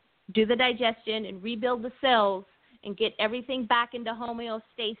do the digestion and rebuild the cells and get everything back into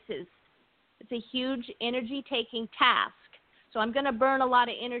homeostasis. It's a huge energy-taking task. So I'm going to burn a lot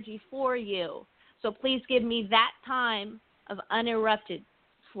of energy for you. So please give me that time of uninterrupted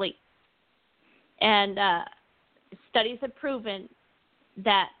sleep. And studies have proven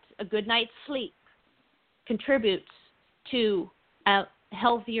that a good night's sleep contributes to a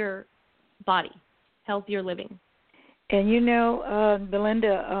healthier body, healthier living. And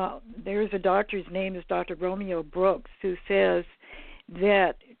Belinda, there's a doctor, his name is Dr. Romeo Brooks, who says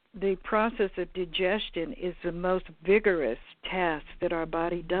that the process of digestion is the most vigorous task that our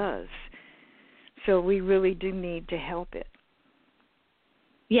body does. So we really do need to help it.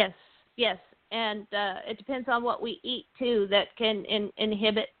 Yes. And it depends on what we eat, too, that can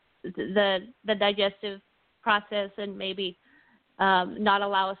inhibit the digestive process and maybe not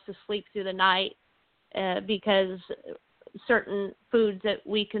allow us to sleep through the night because certain foods that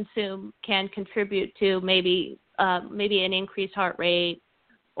we consume can contribute to maybe an increased heart rate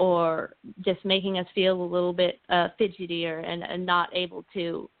or just making us feel a little bit fidgetier and not able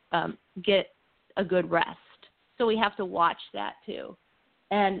to get a good rest. So we have to watch that too.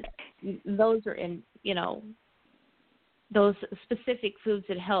 And those are in, those specific foods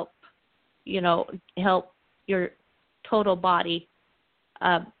that help your total body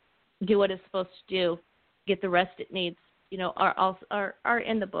do what it's supposed to do, get the rest it needs, are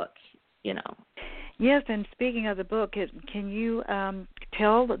in the book, Yes, and speaking of the book, can you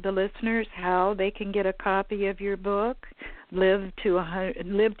tell the listeners how they can get a copy of your book, Live to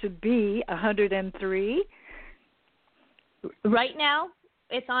Be 103? Right now,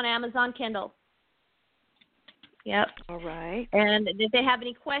 it's on Amazon Kindle. Yep. All right. And if they have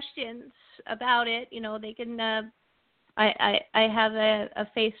any questions about it, they can. I have a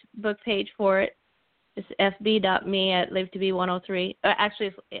Facebook page for it. It's fb.me at live to be 103.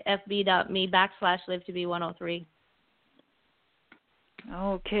 Actually, it's fb.me/live to be 103.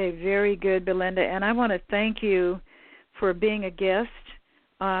 Okay, very good, Belinda. And I want to thank you for being a guest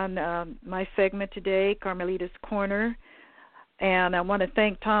on my segment today, Carmelita's Corner. And I want to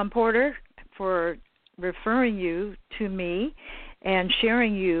thank Tom Porter for referring you to me and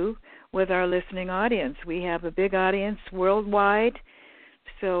sharing you with our listening audience. We have a big audience worldwide,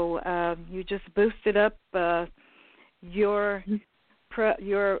 so you just boosted up your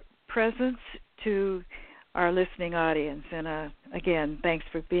presence to our listening audience. And again, thanks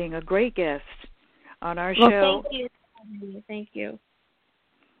for being a great guest on our show. Thank you. Thank you.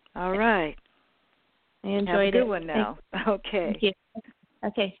 All right. I enjoyed it. Have a good one now. Okay. Thank you.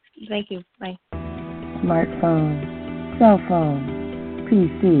 Okay. Thank you. Bye. Smartphone, cell phone,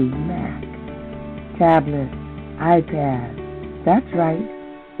 PC, Mac, tablet, iPad. That's right.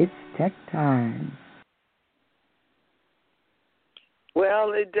 It's tech time.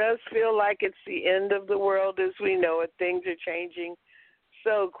 Well, it does feel like it's the end of the world as we know it. Things are changing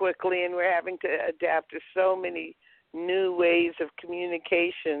so quickly, and we're having to adapt to so many new ways of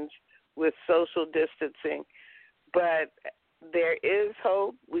communications with social distancing. But there is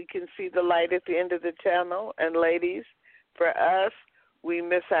hope. We can see the light at the end of the tunnel. And ladies, for us, we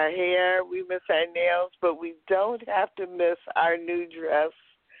miss our hair, we miss our nails, but we don't have to miss our new dress,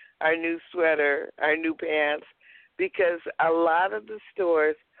 our new sweater, our new pants, because a lot of the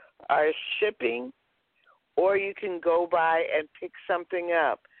stores are shipping, or you can go by and pick something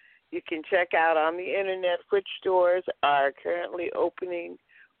up. You can check out on the internet which stores are currently opening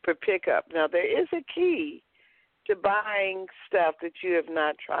for pickup. Now, there is a key to buying stuff that you have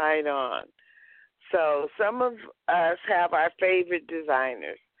not tried on. So some of us have our favorite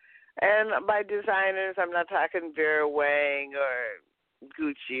designers. And by designers, I'm not talking Vera Wang or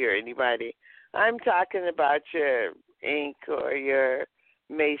Gucci or anybody. I'm talking about your Inc. or your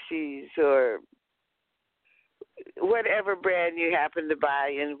Macy's or whatever brand you happen to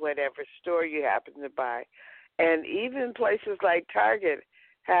buy in whatever store you happen to buy. And even places like Target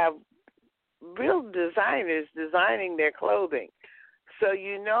have real designers designing their clothing. So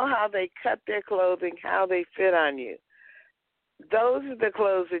you know how they cut their clothing, how they fit on you. Those are the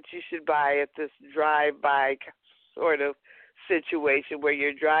clothes that you should buy at this drive-by sort of situation where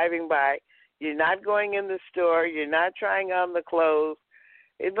you're driving by. You're not going in the store. You're not trying on the clothes.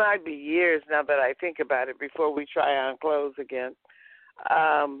 It might be years now that I think about it before we try on clothes again.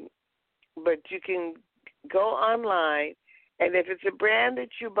 But you can go online, and if it's a brand that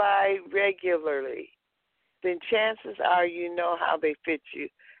you buy regularly, then chances are you know how they fit you,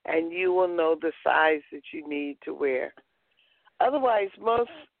 and you will know the size that you need to wear. Otherwise,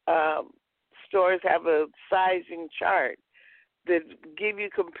 most stores have a sizing chart that give you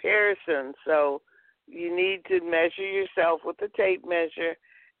comparisons. So you need to measure yourself with a tape measure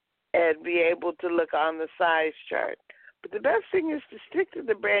and be able to look on the size chart. But the best thing is to stick to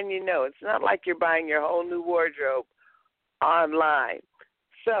the brand you know. It's not like you're buying your whole new wardrobe online.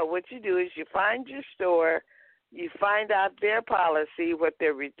 So what you do is you find your store, you find out their policy, what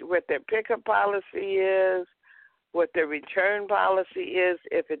their pickup policy is, what their return policy is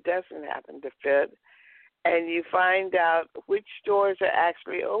if it doesn't happen to fit, and you find out which stores are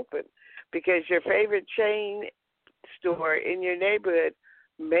actually open, because your favorite chain store in your neighborhood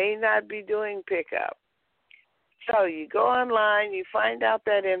may not be doing pickup. So you go online, you find out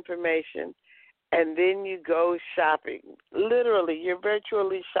that information, and then you go shopping. Literally, you're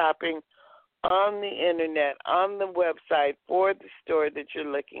virtually shopping on the internet, on the website for the store that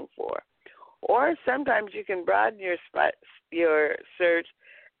you're looking for. Or sometimes you can broaden your search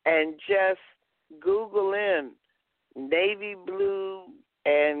and just Google in navy blue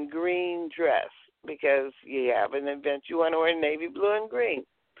and green dress, because you have an event you want to wear navy blue and green.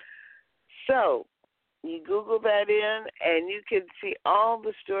 So You Google that in, and you can see all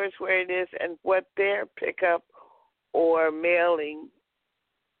the stores where it is and what their pickup or mailing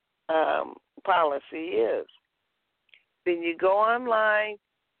policy is. Then you go online,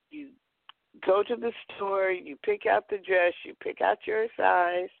 you go to the store, you pick out the dress, you pick out your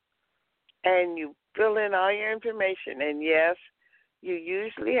size, and you fill in all your information. And yes, you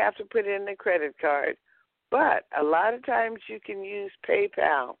usually have to put in a credit card, but a lot of times you can use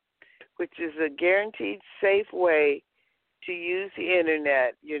PayPal, which is a guaranteed safe way to use the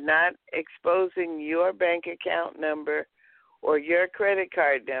internet. You're not exposing your bank account number or your credit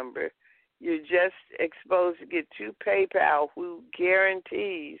card number. You're just exposing it to PayPal, who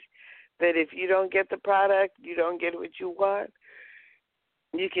guarantees that if you don't get the product, you don't get what you want,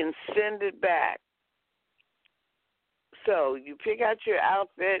 you can send it back. So you pick out your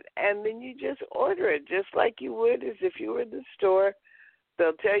outfit, and then you just order it, just like you would as if you were in the store.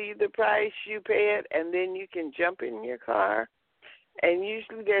 They'll tell you the price, you pay it, and then you can jump in your car. And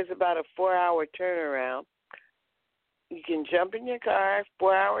usually there's about a 4-hour turnaround. You can jump in your car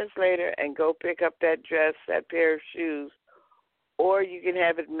 4 hours later and go pick up that dress, that pair of shoes, or you can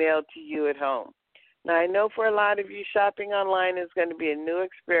have it mailed to you at home. Now, I know for a lot of you, shopping online is going to be a new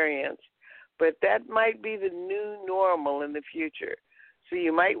experience, but that might be the new normal in the future. So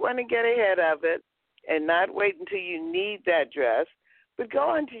you might want to get ahead of it and not wait until you need that dress, but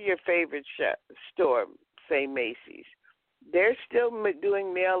go into your favorite store, say Macy's. They're still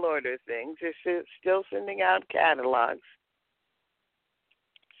doing mail order things. They're still sending out catalogs.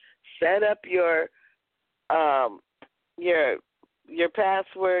 Set up your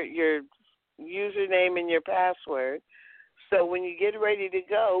password, your username and your password. So when you get ready to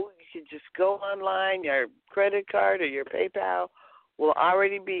go, you can just go online. Your credit card or your PayPal will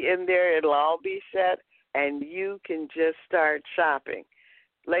already be in there. It'll all be set, and you can just start shopping.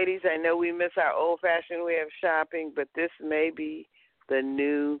 Ladies, I know we miss our old-fashioned way of shopping, but this may be the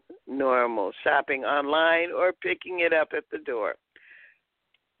new normal, shopping online or picking it up at the door.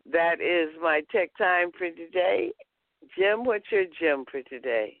 That is my tech time for today. Jim, what's your gem for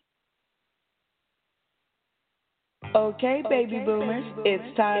today? Okay, baby boomers,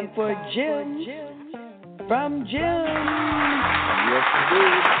 it's time for Gems from Jim. Yes,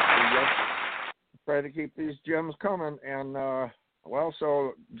 indeed. Yes. Try to keep these gems coming. And,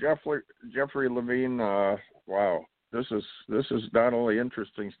 so Jeffrey Levine, wow, this is not only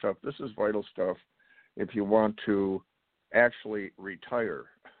interesting stuff, this is vital stuff if you want to actually retire,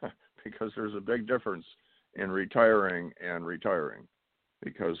 because there's a big difference in retiring and retiring.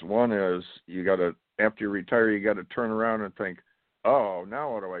 Because one is after you retire, you got to turn around and think, oh,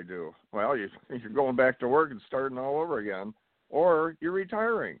 now what do I do? Well, you're going back to work and starting all over again, or you're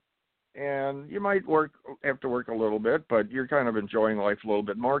retiring. And you might have to work a little bit, but you're kind of enjoying life a little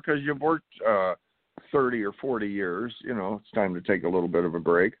bit more because you've worked 30 or 40 years. It's time to take a little bit of a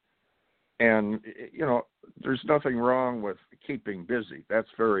break. And, there's nothing wrong with keeping busy. That's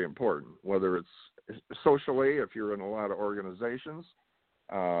very important, whether it's socially, if you're in a lot of organizations,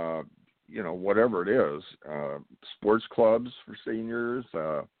 whatever it is, sports clubs for seniors,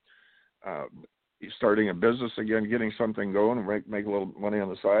 starting a business again, getting something going, and make a little money on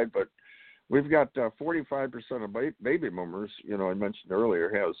the side. But we've got 45% of baby boomers, I mentioned earlier,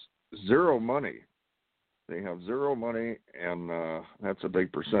 has zero money. They have zero money, and that's a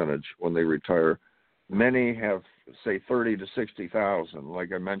big percentage when they retire. Many have, say, 30 to 60,000.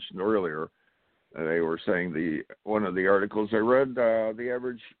 Like I mentioned earlier, they were saying one of the articles I read, the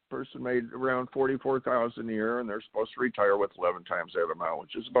average person made around $44,000 a year, and they're supposed to retire with 11 times that amount,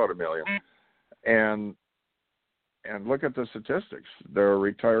 which is about $1 million. And look at the statistics. They're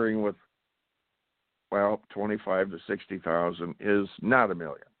retiring with, 25 to 60,000 is not $1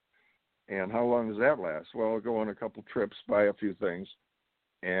 million. And how long does that last? Well, go on a couple trips, buy a few things.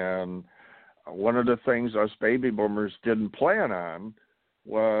 And one of the things us baby boomers didn't plan on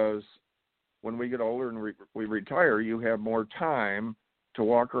was when we get older and we retire, you have more time to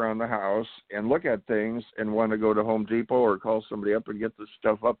walk around the house and look at things and want to go to Home Depot or call somebody up and get the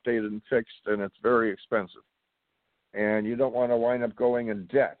stuff updated and fixed, and it's very expensive. And you don't want to wind up going in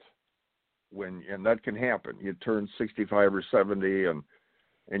debt and that can happen. You turn 65 or 70 and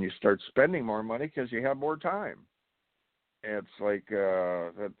you start spending more money because you have more time. It's like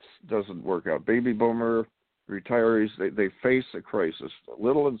that doesn't work out. Baby boomer retirees, they face a crisis,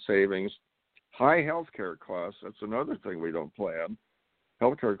 little in savings, high health care costs. That's another thing we don't plan.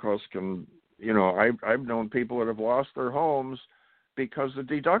 Healthcare costs can, I've known people that have lost their homes because of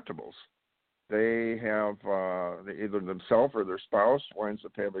deductibles. They have either themselves or their spouse winds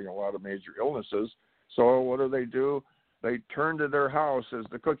up having a lot of major illnesses. So what do? they turn to their house as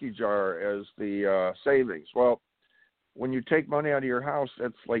the cookie jar, as the savings. Well, when you take money out of your house,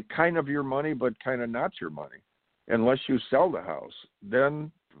 that's like kind of your money, but kind of not your money, unless you sell the house.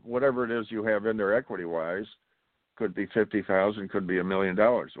 Then whatever it is you have in there equity-wise, could be $50,000, could be $1 million,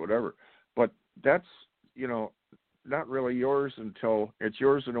 whatever. But that's, not really yours until it's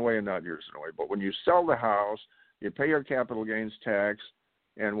yours in a way and not yours in a way. But when you sell the house, you pay your capital gains tax,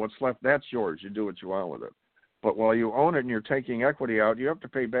 and what's left, that's yours. You do what you want with it. But while you own it and you're taking equity out, you have to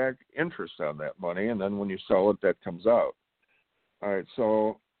pay back interest on that money, and then when you sell it, that comes out. All right,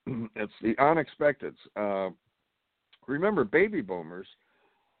 so it's the unexpected. Remember, baby boomers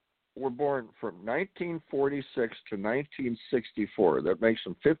were born from 1946 to 1964. That makes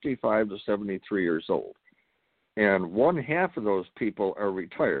them 55 to 73 years old. And one half of those people are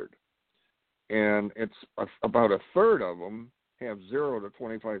retired. And it's about a third of them have $0 to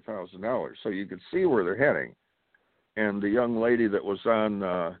 $25,000. So you can see where they're heading. And the young lady that was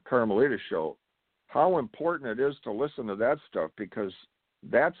on Carmelita's show, how important it is to listen to that stuff, because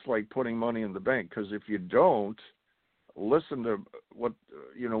that's like putting money in the bank. Because if you don't listen to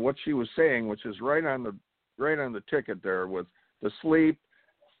what she was saying, which is right on the ticket there with the sleep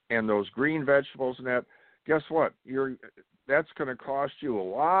and those green vegetables and that, guess what? That's going to cost you a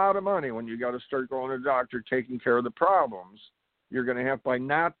lot of money when you got to start going to the doctor, taking care of the problems you're going to have by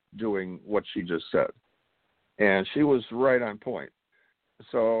not doing what she just said. And she was right on point.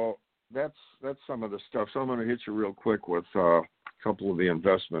 So that's some of the stuff. So I'm going to hit you real quick with a couple of the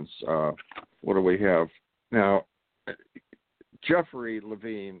investments. What do we have? Now, Jeffrey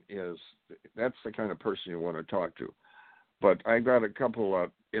Levine that's the kind of person you want to talk to. But I got a couple of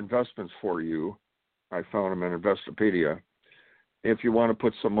investments for you. I found them in Investopedia. If you want to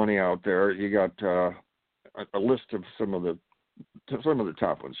put some money out there, you got a list of some of the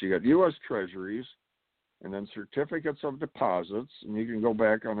top ones. You got U.S. Treasuries, and then certificates of deposits, and you can go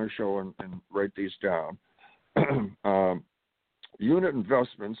back on our show and write these down. Unit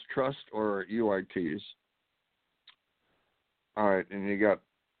investments, trust or UITs. All right, and you got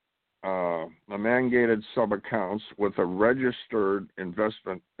mandated sub-accounts with a registered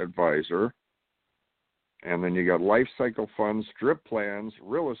investment advisor. And then you got life cycle funds, drip plans,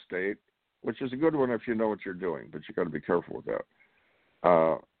 real estate, which is a good one if you know what you're doing, but you got to be careful with that.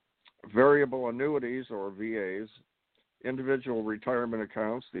 Variable annuities or VAs, individual retirement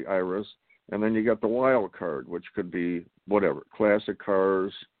accounts, the IRAs, and then you got the wild card, which could be whatever, classic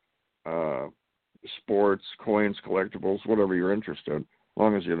cars, sports, coins, collectibles, whatever you're interested in, as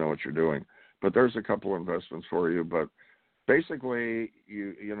long as you know what you're doing. But there's a couple investments for you. But basically,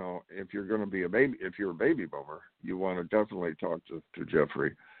 you know, if you're going to be if you're a baby boomer, you want to definitely talk to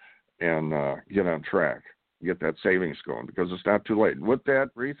Jeffrey and get on track, get that savings going, because it's not too late. And with that,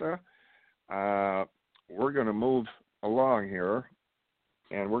 Reatha, we're going to move along here,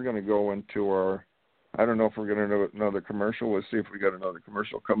 and we're going to go into our, I don't know if we're going to do another commercial. Let's see if we got another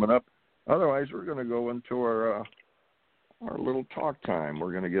commercial coming up. Otherwise, we're going to go into our little talk time.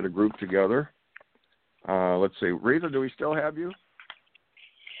 We're going to get a group together. Let's see. Reatha, do we still have you?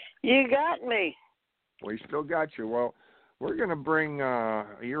 You got me. We still got you. Well, we're going to bring,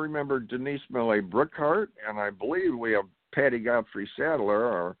 you remember Denise Millay Brookhart, and I believe we have Patty Godfrey Sadler,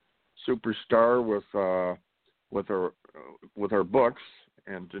 our superstar with her books,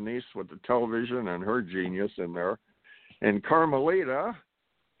 and Denise with the television and her genius in there, and Carmelita.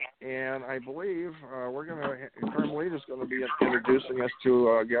 And I believe Carmelita's going to be introducing us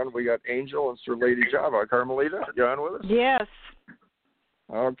to, again, we got Angel and Sir Lady Java. Carmelita, you on with us? Yes.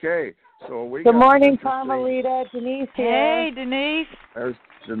 Okay. So Good morning, Carmelita. Denise here. Hey, Denise. There's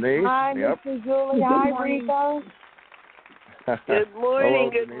Denise. Hi, yep. Mr. Zuley. Hi, Reatha. Good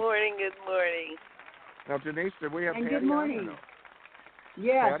morning, Hello, good morning, good morning. Now, Denise, did we have And Patty good morning. on or no?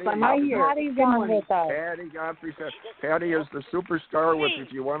 Yes, Patty, I'm right here. Patty's on with us. Patty Godfrey said, Patty is the superstar with,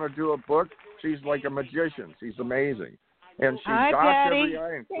 if you want to do a book, she's like a magician. She's amazing. And she Hi, dots Patty. every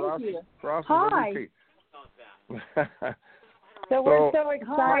I and crosses Hi. every T. So we're so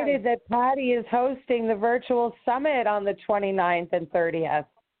excited that Patty is hosting the virtual summit on the 29th and 30th.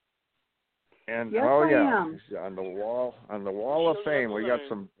 And Yes, oh I yeah, am. on the wall of fame. We got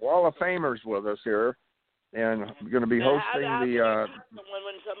some wall of famers with us here, and we're going to be hosting the.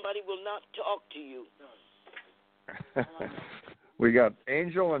 When somebody will not talk to you. We got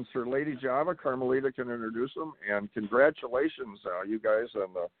Angel and Sir Lady Java. Carmelita can introduce them, and congratulations, you guys,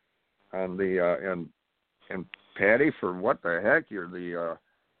 and Patty, for what the heck, you're the.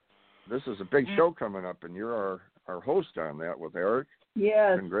 This is a big show coming up, and you're our host on that with Eric.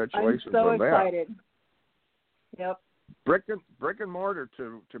 Yes, congratulations I'm so on that. excited. Yep. brick and mortar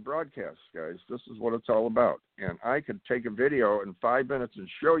to broadcast, guys. This is what it's all about. And I could take a video in 5 minutes and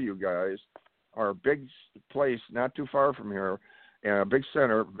show you guys our big place not too far from here, a big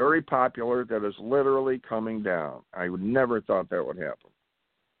center, very popular, that is literally coming down. I would never thought that would happen.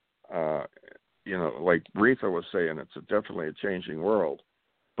 Like Reatha was saying, it's definitely a changing world.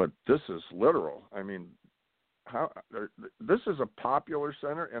 But this is literal. I mean, this is a popular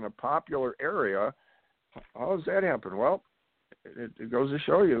center in a popular area. How does that happen? Well, it goes to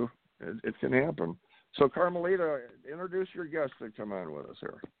show you it can happen. So, Carmelita, introduce your guests that come on with us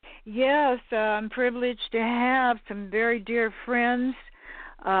here. Yes, I'm privileged to have some very dear friends.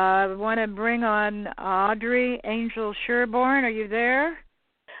 I want to bring on Audrey Angel Sherborne. Are you there?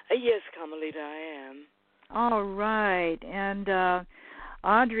 Yes, Carmelita, I am. All right. And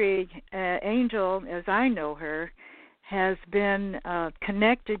Audrey Angel, as I know her, has been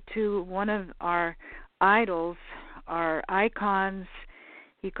connected to one of our idols, our icons.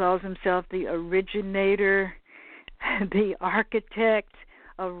 He calls himself the originator, the architect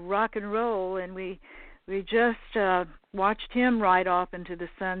of rock and roll, and we just watched him ride off into the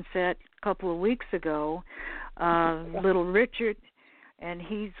sunset a couple of weeks ago, Little Richard, and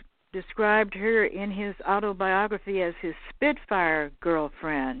he's described her in his autobiography as his Spitfire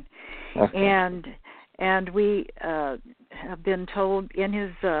girlfriend. and we have been told in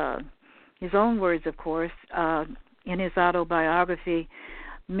his own words, of course, in his autobiography,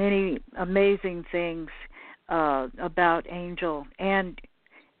 many amazing things about Angel. And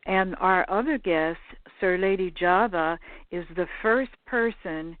our other guest, Sir Lady Java, is the first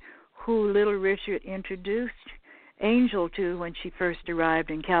person who Little Richard introduced Angel to when she first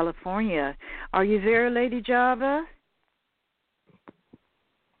arrived in California. Are you there, Lady Java?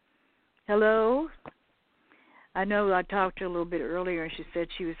 Hello? I know I talked to her a little bit earlier, and she said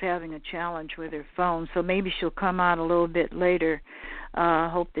she was having a challenge with her phone, so maybe she'll come on a little bit later.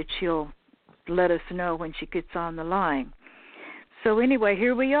 Hope that she'll let us know when she gets on the line. So anyway,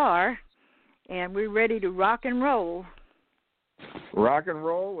 here we are, and we're ready to rock and roll. Rock and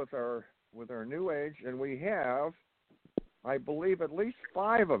roll with our new age, and we have, I believe, at least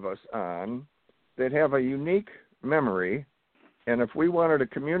 5 of us on that have a unique memory, and if we wanted to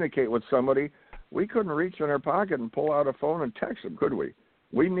communicate with somebody, we couldn't reach in our pocket and pull out a phone and text them, could we?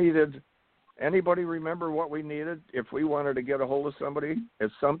 We needed, anybody remember what we needed if we wanted to get a hold of somebody?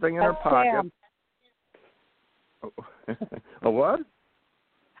 It's something in our pocket. A what?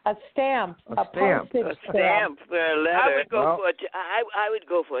 A stamp. A stamp. Postage stamp for a letter. I would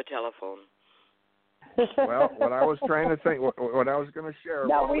go for a telephone. Well, what I was trying to think, what I was going to share.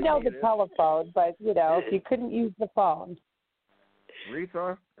 No, we know the telephone, but, if you couldn't use the phone.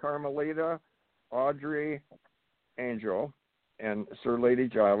 Reatha, Carmelita, Audrey, Angel, and Sir Lady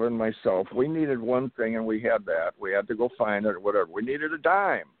Java and myself, we needed one thing, and we had that. We had to go find it or whatever. We needed a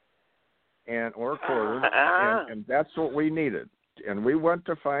dime or a quarter, and that's what we needed. And we went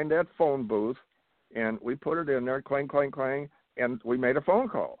to find that phone booth, and we put it in there, clang, clang, clang, and we made a phone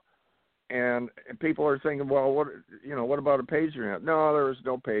call. And people are thinking, well, what about a pager? No, there was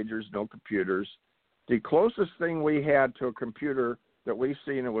no pagers, no computers. The closest thing we had to a computer that we've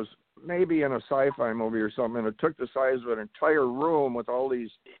seen, it was maybe in a sci-fi movie or something, and it took the size of an entire room with all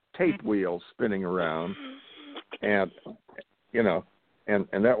these tape wheels spinning around, and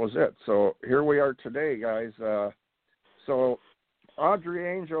and that was it. So here we are today, guys. So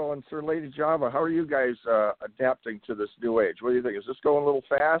Audrey Angel and Sir Lady Java, how are you guys adapting to this new age? What do you think? Is this going a little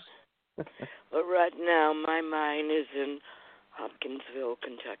fast? Well, right now my mind is in Hopkinsville,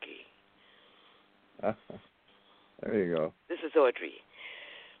 Kentucky. There you go. This is Audrey.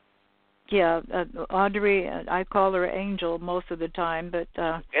 Yeah, Audrey, I call her Angel most of the time, but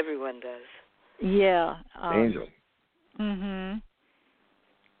everyone does. Yeah. Angel. Mhm.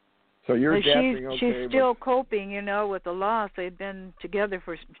 So you're adapting, okay? She's still coping, with the loss. They've been together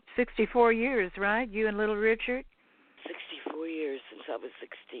for 64 years, right? You and Little Richard? 64 years since I was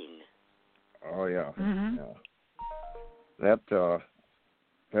 16. Oh, yeah. Mm-hmm. Yeah.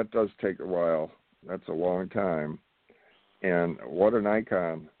 That does take a while. That's a long time. And what an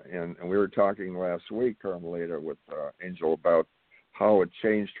icon. And we were talking last week, Carmelita, with Angel about how it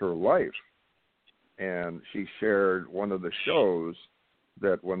changed her life. And she shared one of the shows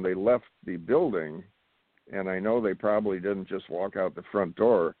that when they left the building, and I know they probably didn't just walk out the front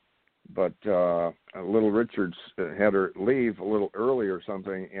door, but Little Richards had her leave a little early or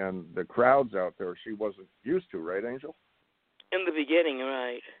something, and the crowds out there she wasn't used to, right, Angel? In the beginning,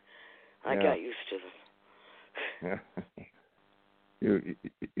 right. I got used to them. Yeah.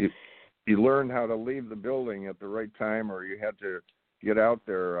 You learned how to leave the building at the right time, or you had to get out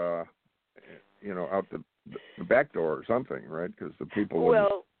there, out the back door or something, right? Because the people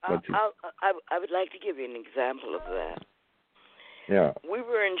Well, let you. I would like to give you an example of that. Yeah. We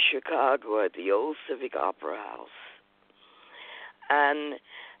were in Chicago at the old Civic Opera House. And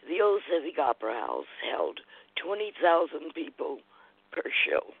the old Civic Opera House held 20,000 people per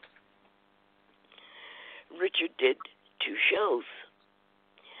show. Richard did 2 shows.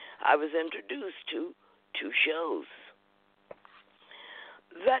 I was introduced to 2 shows.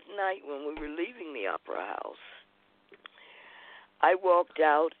 That night when we were leaving the Opera House, I walked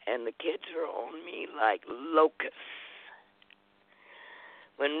out and the kids were on me like locusts.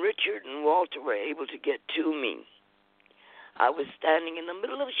 When Richard and Walter were able to get to me, I was standing in the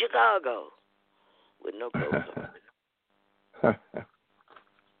middle of Chicago with no clothes on.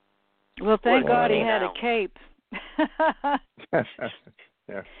 Well, thank God he had a cape.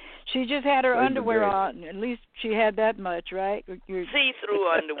 Yeah. She just had her underwear on. At least she had that much, right? See-through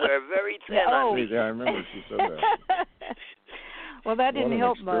underwear, very thin. Oh. Yeah, I remember she said that. Well, that didn't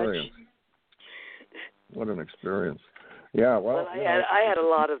help much. What an experience. Yeah, well, I had a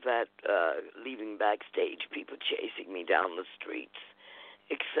lot of that leaving backstage, people chasing me down the streets,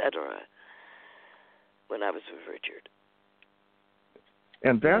 etc. when I was with Richard.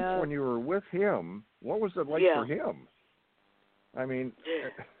 And that's when you were with him. What was it like for him? I mean...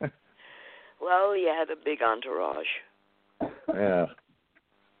 Well, he had a big entourage. Yeah.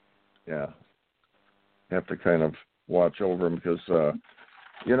 Yeah. You have to kind of watch over him because,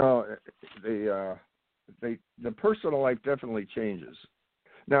 the personal life definitely changes.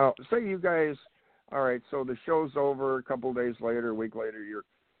 Now, say you guys, all right, so the show's over a couple of days later, a week later,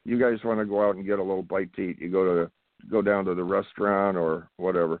 you guys want to go out and get a little bite to eat. You go down to the restaurant or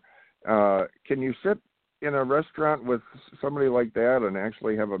whatever. Can you sit in a restaurant with somebody like that and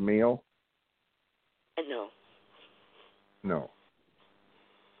actually have a meal? No.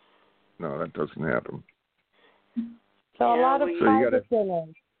 No, that doesn't happen. So a lot of private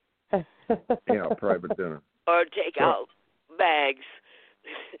dinners. Yeah, private dinner. Or take out bags.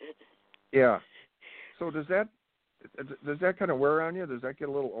 Yeah. So does that kind of wear on you? Does that get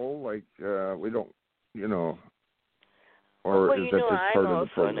a little old? Like we don't, or well, is that just part I'm of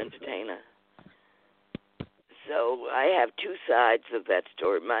the program? also an entertainer. So I have 2 sides of that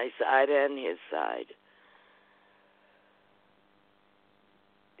story, my side and his side.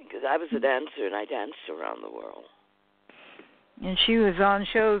 Because I was a dancer and I danced around the world. And she was on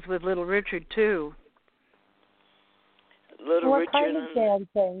shows with Little Richard, too. What kind of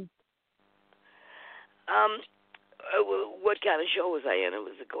dancing? What kind of show was I in? It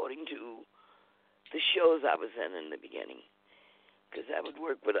was according to the shows I was in the beginning. Because I would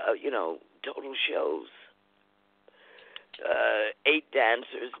work with, total shows. 8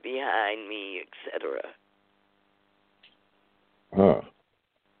 dancers behind me, etc. Huh.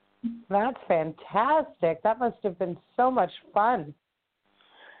 That's fantastic. That must have been so much fun.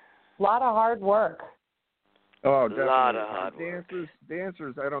 A lot of hard work. Oh, definitely. A lot of hard work.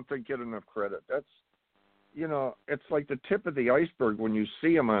 Dancers, I don't think get enough credit. That's, it's like the tip of the iceberg when you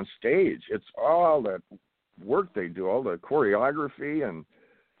see them on stage. It's all that work they do, all the choreography and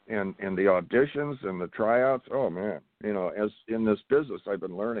the auditions and the tryouts. Oh, man. As in this business, I've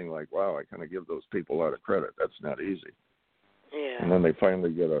been learning, like, wow, I kind of give those people a lot of credit. That's not easy. Yeah. And then they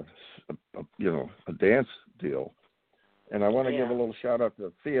finally get a dance deal. And I want to give a little shout out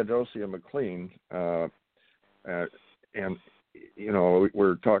to Theodosia McLean. And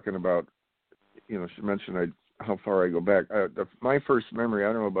we're talking about, she mentioned how far I go back. My first memory,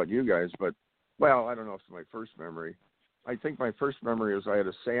 I don't know about you guys, but, well, I don't know if it's my first memory. I think my first memory is I had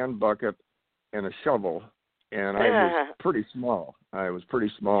a sand bucket and a shovel, and I was pretty small. And I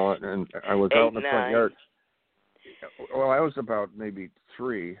was out in the front yard. Well, I was about maybe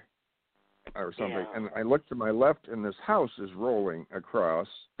 3 or something, and I looked to my left, and this house is rolling across.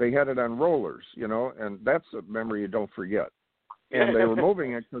 They had it on rollers, and that's a memory you don't forget. And they were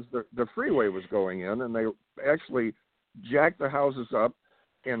moving it because the freeway was going in, and they actually jacked the houses up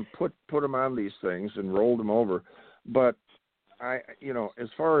and put them on these things and rolled them over. But as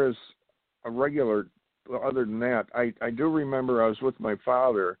far as a regular, other than that, I do remember I was with my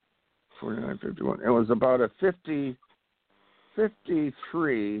father. 49, 51. It was about a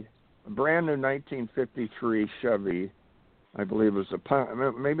 53, a brand new 1953 Chevy. I believe it was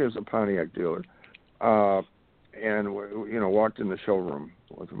maybe it was a Pontiac dealer. And walked in the showroom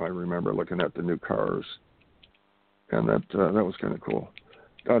with him. I remember looking at the new cars, and that was kind of cool.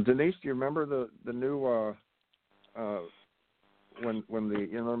 Denise, do you remember the new when you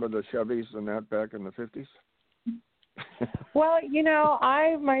remember the Chevys and that back in the 50s? Well,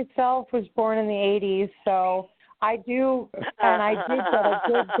 I myself was born in the 80s, so I do, and I did get a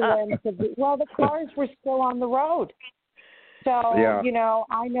good glimpse of the cars were still on the road. So, you know,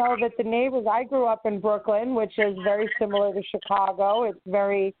 I know that the neighbors, I grew up in Brooklyn, which is very similar to Chicago. It's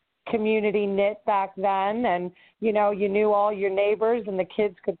very community knit back then. And, you know, you knew all your neighbors and the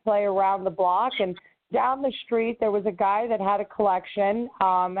kids could play around the block. And down the street, there was a guy that had a collection.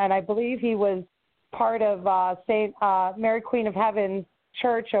 And I believe he was part of St. Mary Queen of Heaven's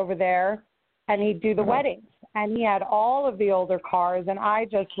church over there. And he'd do the weddings. And he had all of the older cars, and I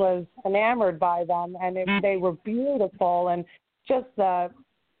just was enamored by them. And they were beautiful, and just the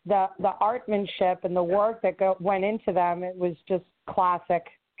artmanship and the work that went into them, it was just classic.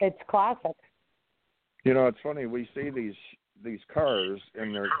 It's classic. You know, it's funny. We see these cars,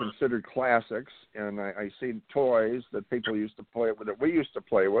 and they're considered classics. And I see toys that people used to play with, that we used to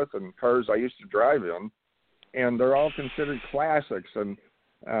play with, and cars I used to drive in, and they're all considered classics. And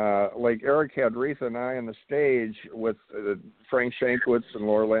like Eric had Reatha and I on the stage with Frank Shankwitz and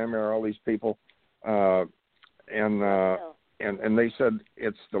Laura Lammer, all these people, and they said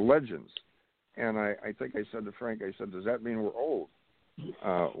it's the legends. And I think I said to Frank, I said, does that mean we're old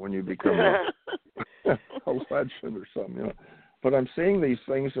when you become a legend or something? You know? But I'm seeing these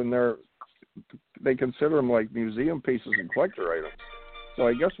things, and they consider them like museum pieces and collector items. So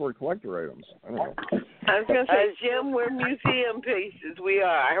I guess we're collector items. I don't know. I was going to say, Jim, we're museum pieces. We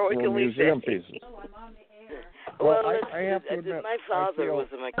are. What can we say? Museum pieces. Well, I have to admit, my father was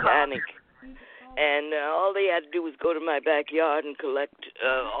a mechanic, and all they had to do was go to my backyard and collect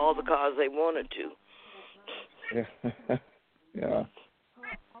all the cars they wanted to. Yeah. Yeah.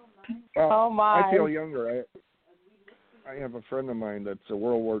 Well, oh, my. I feel younger. I have a friend of mine that's a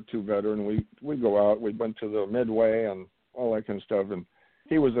World War II veteran. We go out. We went to the Midway and all that kind of stuff, and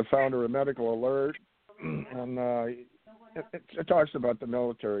he was the founder of Medical Alert, and it talks about the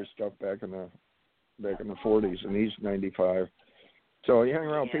military stuff back in the 40s, and he's 95. So you hang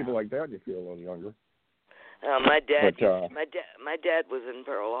around people like that, you feel a little younger. My dad was in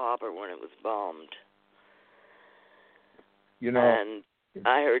Pearl Harbor when it was bombed. You know, and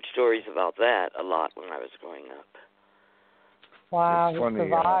I heard stories about that a lot when I was growing up. Wow, he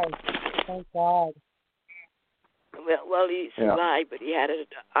survived. Thank God. Well, he survived, but he had an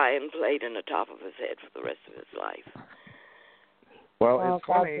iron plate in the top of his head for the rest of his life. Well, it's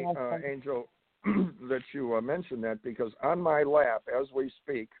funny, Angel, that you mentioned that, because on my lap, as we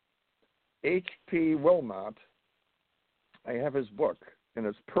speak, H.P. Wilmot, I have his book, and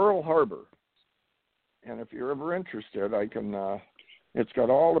it's Pearl Harbor. And if you're ever interested, I can, it's got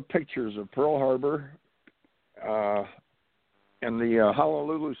all the pictures of Pearl Harbor and the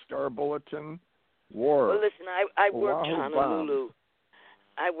Honolulu Star Bulletin. War. Well, listen, I worked Honolulu.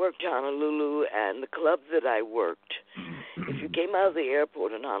 I worked Honolulu, and the club that I worked, if you came out of the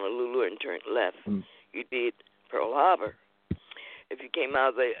airport in Honolulu and turned left, you'd be at Pearl Harbor. If you came out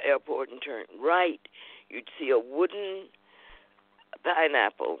of the airport and turned right, you'd see a wooden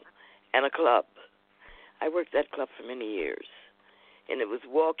pineapple and a club. I worked that club for many years, and it was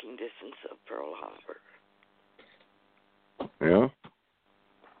walking distance of Pearl Harbor. Yeah.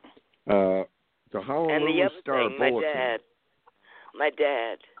 The Honolulu and the other Star thing, Bulletin. my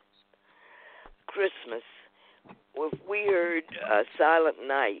dad, Christmas, if we heard Silent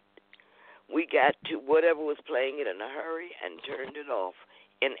Night, we got to whatever was playing it in a hurry and turned it off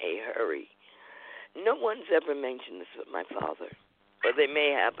in a hurry. No one's ever mentioned this with my father. Or they may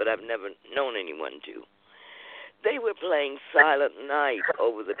have, but I've never known anyone to. They were playing Silent Night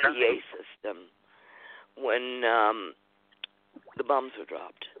over the PA system when the bombs were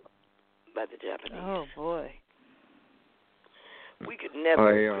dropped by the Japanese. Oh, boy. We could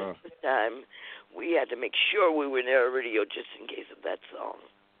never, Christmas time, we had to make sure we were near a radio just in case of that song.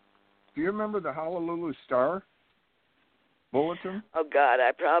 Do you remember the Honolulu Star Bulletin? Oh, God,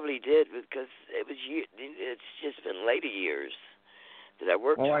 I probably did, because it's just been later years that I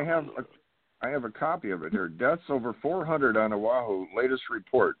worked on. Well, I have a copy of it here. Deaths over 400 on Oahu, latest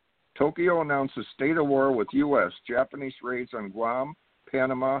report. Tokyo announces state of war with U.S. Japanese raids on Guam,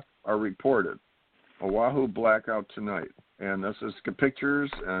 Panama are reported. Oahu blackout tonight. And this is pictures,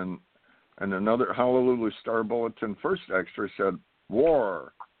 and another Honolulu Star Bulletin first extra said,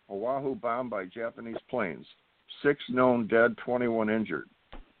 war, Oahu bombed by Japanese planes. 6 known dead, 21 injured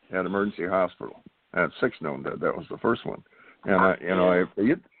at emergency hospital. And 6 known dead. That was the first one. And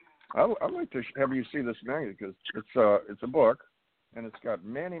I'd like to have you see this magazine, because it's a book, and it's got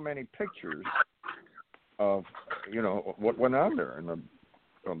many, many pictures of, you know, what went on there, and the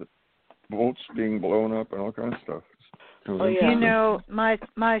boats being blown up and all kinds of stuff. Oh, yeah. You know, my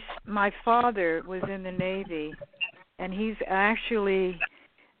father was in the Navy, and he's actually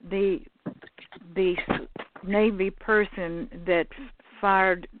the Navy person that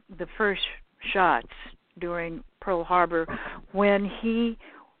fired the first shots during Pearl Harbor. When he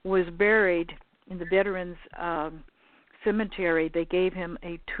was buried in the Veterans Cemetery, they gave him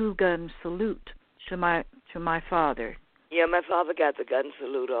a 2-gun salute to my father. Yeah, my father got the gun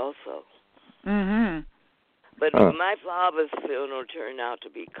salute also. Mhm. But my father's funeral turned out to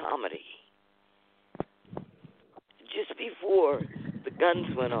be comedy. Just before the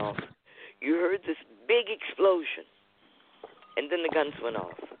guns went off, you heard this big explosion, and then the guns went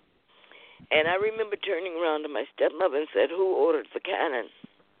off. And I remember turning around to my stepmother and said, "Who ordered the cannon?"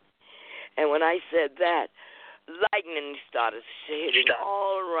 And when I said that, lightning started hitting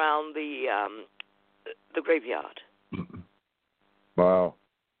all around the graveyard. Wow.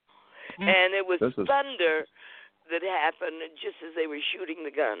 And it was thunder that happened just as they were shooting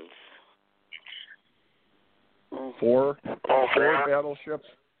the guns. Four battleships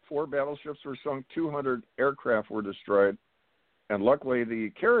were sunk, 200 aircraft were destroyed, and luckily the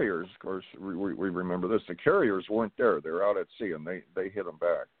carriers, of course, we remember this, the carriers weren't there. They were out at sea, and they hit them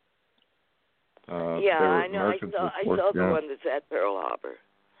back. I know. I saw the one that's at Pearl Harbor.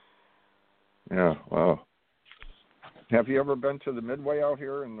 Yeah, wow. Have you ever been to the Midway out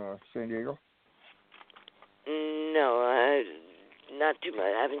here in San Diego? No, not too much.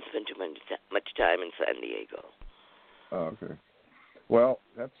 I haven't spent too much time in San Diego. Oh, okay. Well,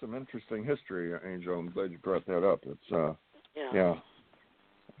 that's some interesting history, Angel. I'm glad you brought that up. It's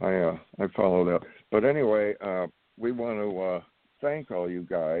I follow that. But anyway, we want to thank all you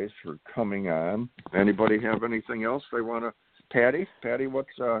guys for coming on. Anybody have anything else they want to? Patty,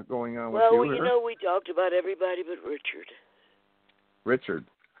 what's going on with you? Well, you know, we talked about everybody but Richard,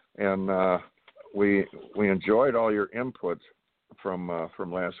 and we enjoyed all your input from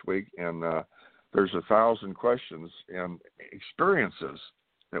last week, and there's 1,000 questions and experiences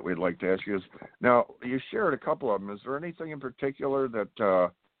that we'd like to ask you. Now, you shared a couple of them. Is there anything in particular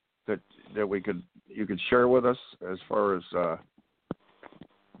that you could share with us as far as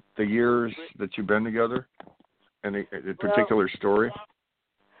the years that you've been together? Any particular story?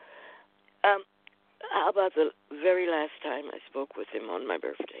 How about the very last time I spoke with him on my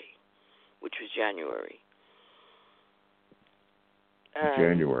birthday, which was January.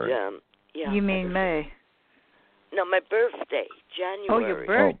 January. You mean May? No, my birthday, January. Oh, your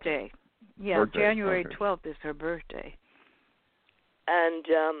birthday. Yeah, birthday. January Okay. 12th is her birthday. And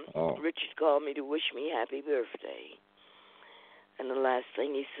Richard called me to wish me happy birthday. And the last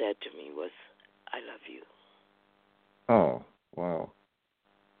thing he said to me was, "I love you." Oh, wow.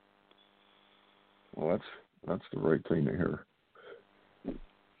 Well, that's the right thing to hear.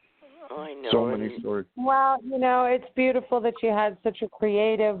 Oh, I know. So many stories. Well, you know, it's beautiful that you had such a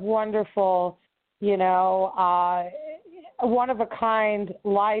creative, wonderful, you know, one-of-a-kind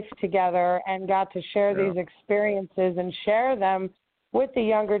life together and got to share these experiences and share them with the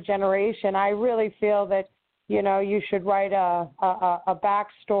younger generation. I really feel that, you know, you should write a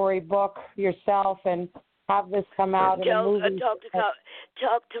backstory book yourself and have this come out in a movie. Talk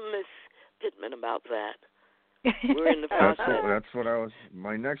to Miss Pittman about that. We're in the process. That's what I was.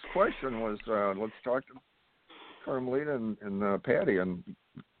 My next question was, let's talk to Carmelita and Patty and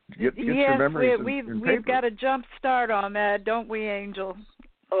get your memories. We've got a jump start on that, don't we, Angel?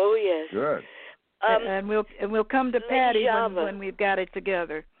 Oh yes. Good. And we'll come to Patty when we've got it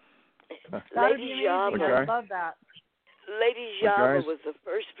together. Lady Java. I love that. Lady Java was the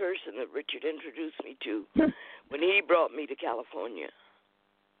first person that Richard introduced me to when he brought me to California.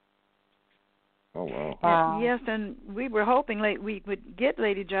 Oh, wow. Yes, and we were hoping we would get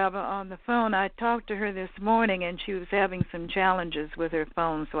Lady Java on the phone. I talked to her this morning, and she was having some challenges with her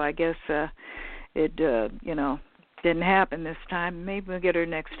phone, so I guess it didn't happen this time. Maybe we'll get her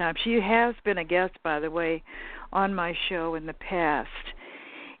next time. She has been a guest, by the way, on my show in the past.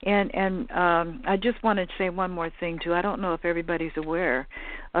 And I just wanted to say one more thing, too. I don't know if everybody's aware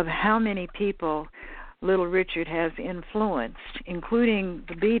of how many people Little Richard has influenced, including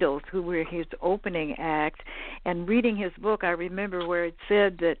the Beatles, who were his opening act. And reading his book, I remember where it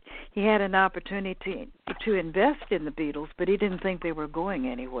said that he had an opportunity to invest in the Beatles, but he didn't think they were going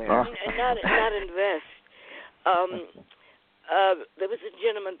anywhere. Not invest. There was a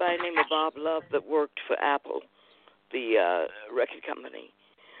gentleman by the name of Bob Love that worked for Apple, the record company.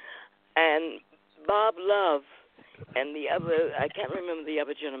 And Bob Love and the other, I can't remember the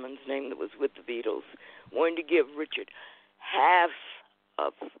other gentleman's name that was with the Beatles, wanted to give Richard half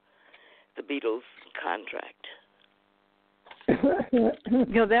of the Beatles contract.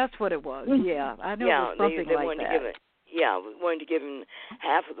 That's what it was. Yeah, I know it was something they like wanted that. We wanted to give him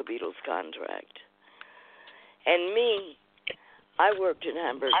half of the Beatles contract. And me, I worked in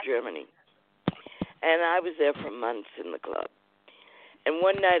Hamburg, Germany. And I was there for months in the club. And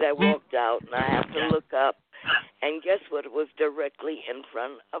one night I walked out, and I had to look up, and guess what? It was directly in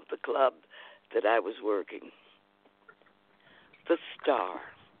front of the club that I was working. The Star,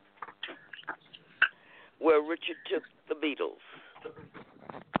 where Richard took the Beatles.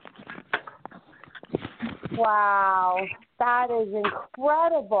 Wow, that is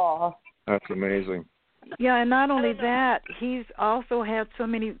incredible. That's amazing. Yeah, and not only that, he's also had so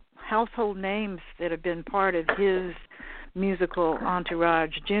many household names that have been part of his musical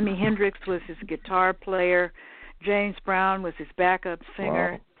entourage. Jimi Hendrix was his guitar player. James Brown was his backup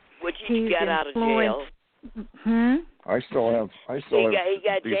singer. Wow. Which he got out of jail. I still have. He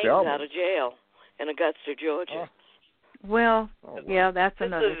got these James albums. out of jail in Augusta, Georgia. Well, yeah, that's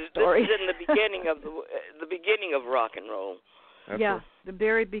another story. This is in the beginning of the beginning of rock and roll. The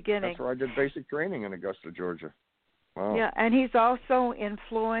very beginning. That's where I did basic training in Augusta, Georgia. Wow. Yeah, and he's also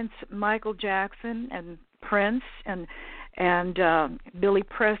influenced Michael Jackson and Prince and Billy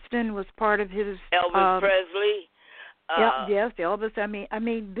Preston was part of his. Elvis Presley. Yes, Elvis. I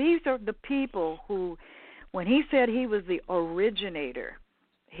mean, these are the people who, when he said he was the originator,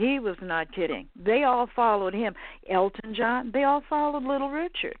 he was not kidding. They all followed him. Elton John, they all followed Little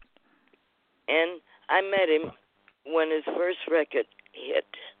Richard. And I met him when his first record hit.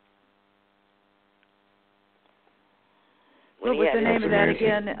 What was the name of that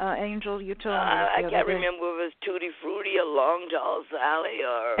again, Angel? You told me. I can't remember if it was Tutti Frutti or Long Tall Sally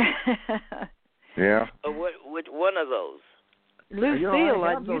or yeah, or what one of those.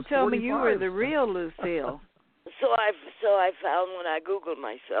 Lucille, you told me you were the real Lucille. So I found when I Googled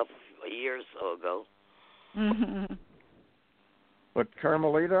myself a year or so ago. Mm-hmm. But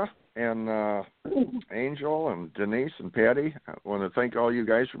Carmelita and Angel and Denise and Patty, I want to thank all you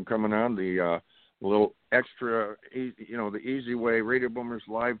guys for coming on the little extra, the Easy Way Radio Boomers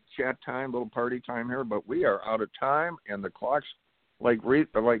live chat time, little party time here. But we are out of time, and the clock's like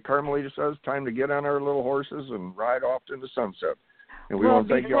Carmelita says, time to get on our little horses and ride off into sunset. And we want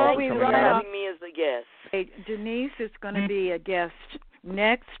to thank you all for coming on. Having me as a guest. Hey, Denise is going to be a guest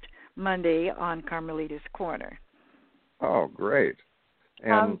next Monday on Carmelita's Corner. Oh, great.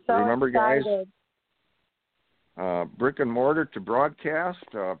 And I'm so remember, excited. guys, brick and mortar to broadcast.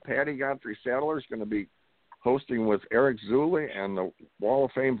 Patty Godfrey Sadler is going to be hosting with Eric Zuley and the Wall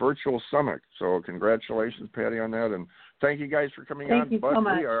of Fame Virtual Summit. So congratulations, Patty, on that. And thank you guys for coming on. Thank you but so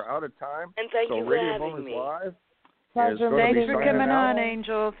much. we are out of time. And thank so you for Radio having Boomers me. Live. Thanks for coming on,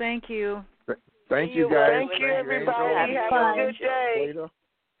 Angel. Thank you. Thank you, guys. Thank you, everybody. Have a good day.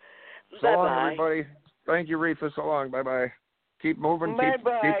 So long, everybody. Thank you, Reatha. So long. Bye-bye. Keep moving. Keep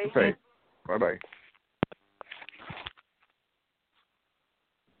the faith. Bye-bye.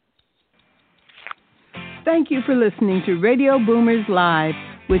 Thank you for listening to Radio Boomers Live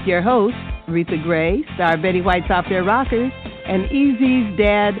with your hosts, Reatha Gray, Star Betty White's Off Their Rockers, and Easy's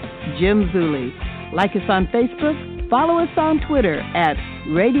dad, Jim Zuley. Like us on Facebook, follow us on Twitter at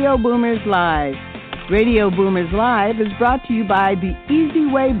Radio Boomers Live. Radio Boomers Live is brought to you by the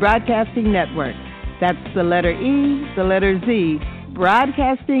Easy Way Broadcasting Network. That's the letter E, the letter Z,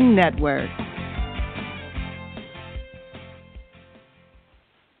 Broadcasting Network.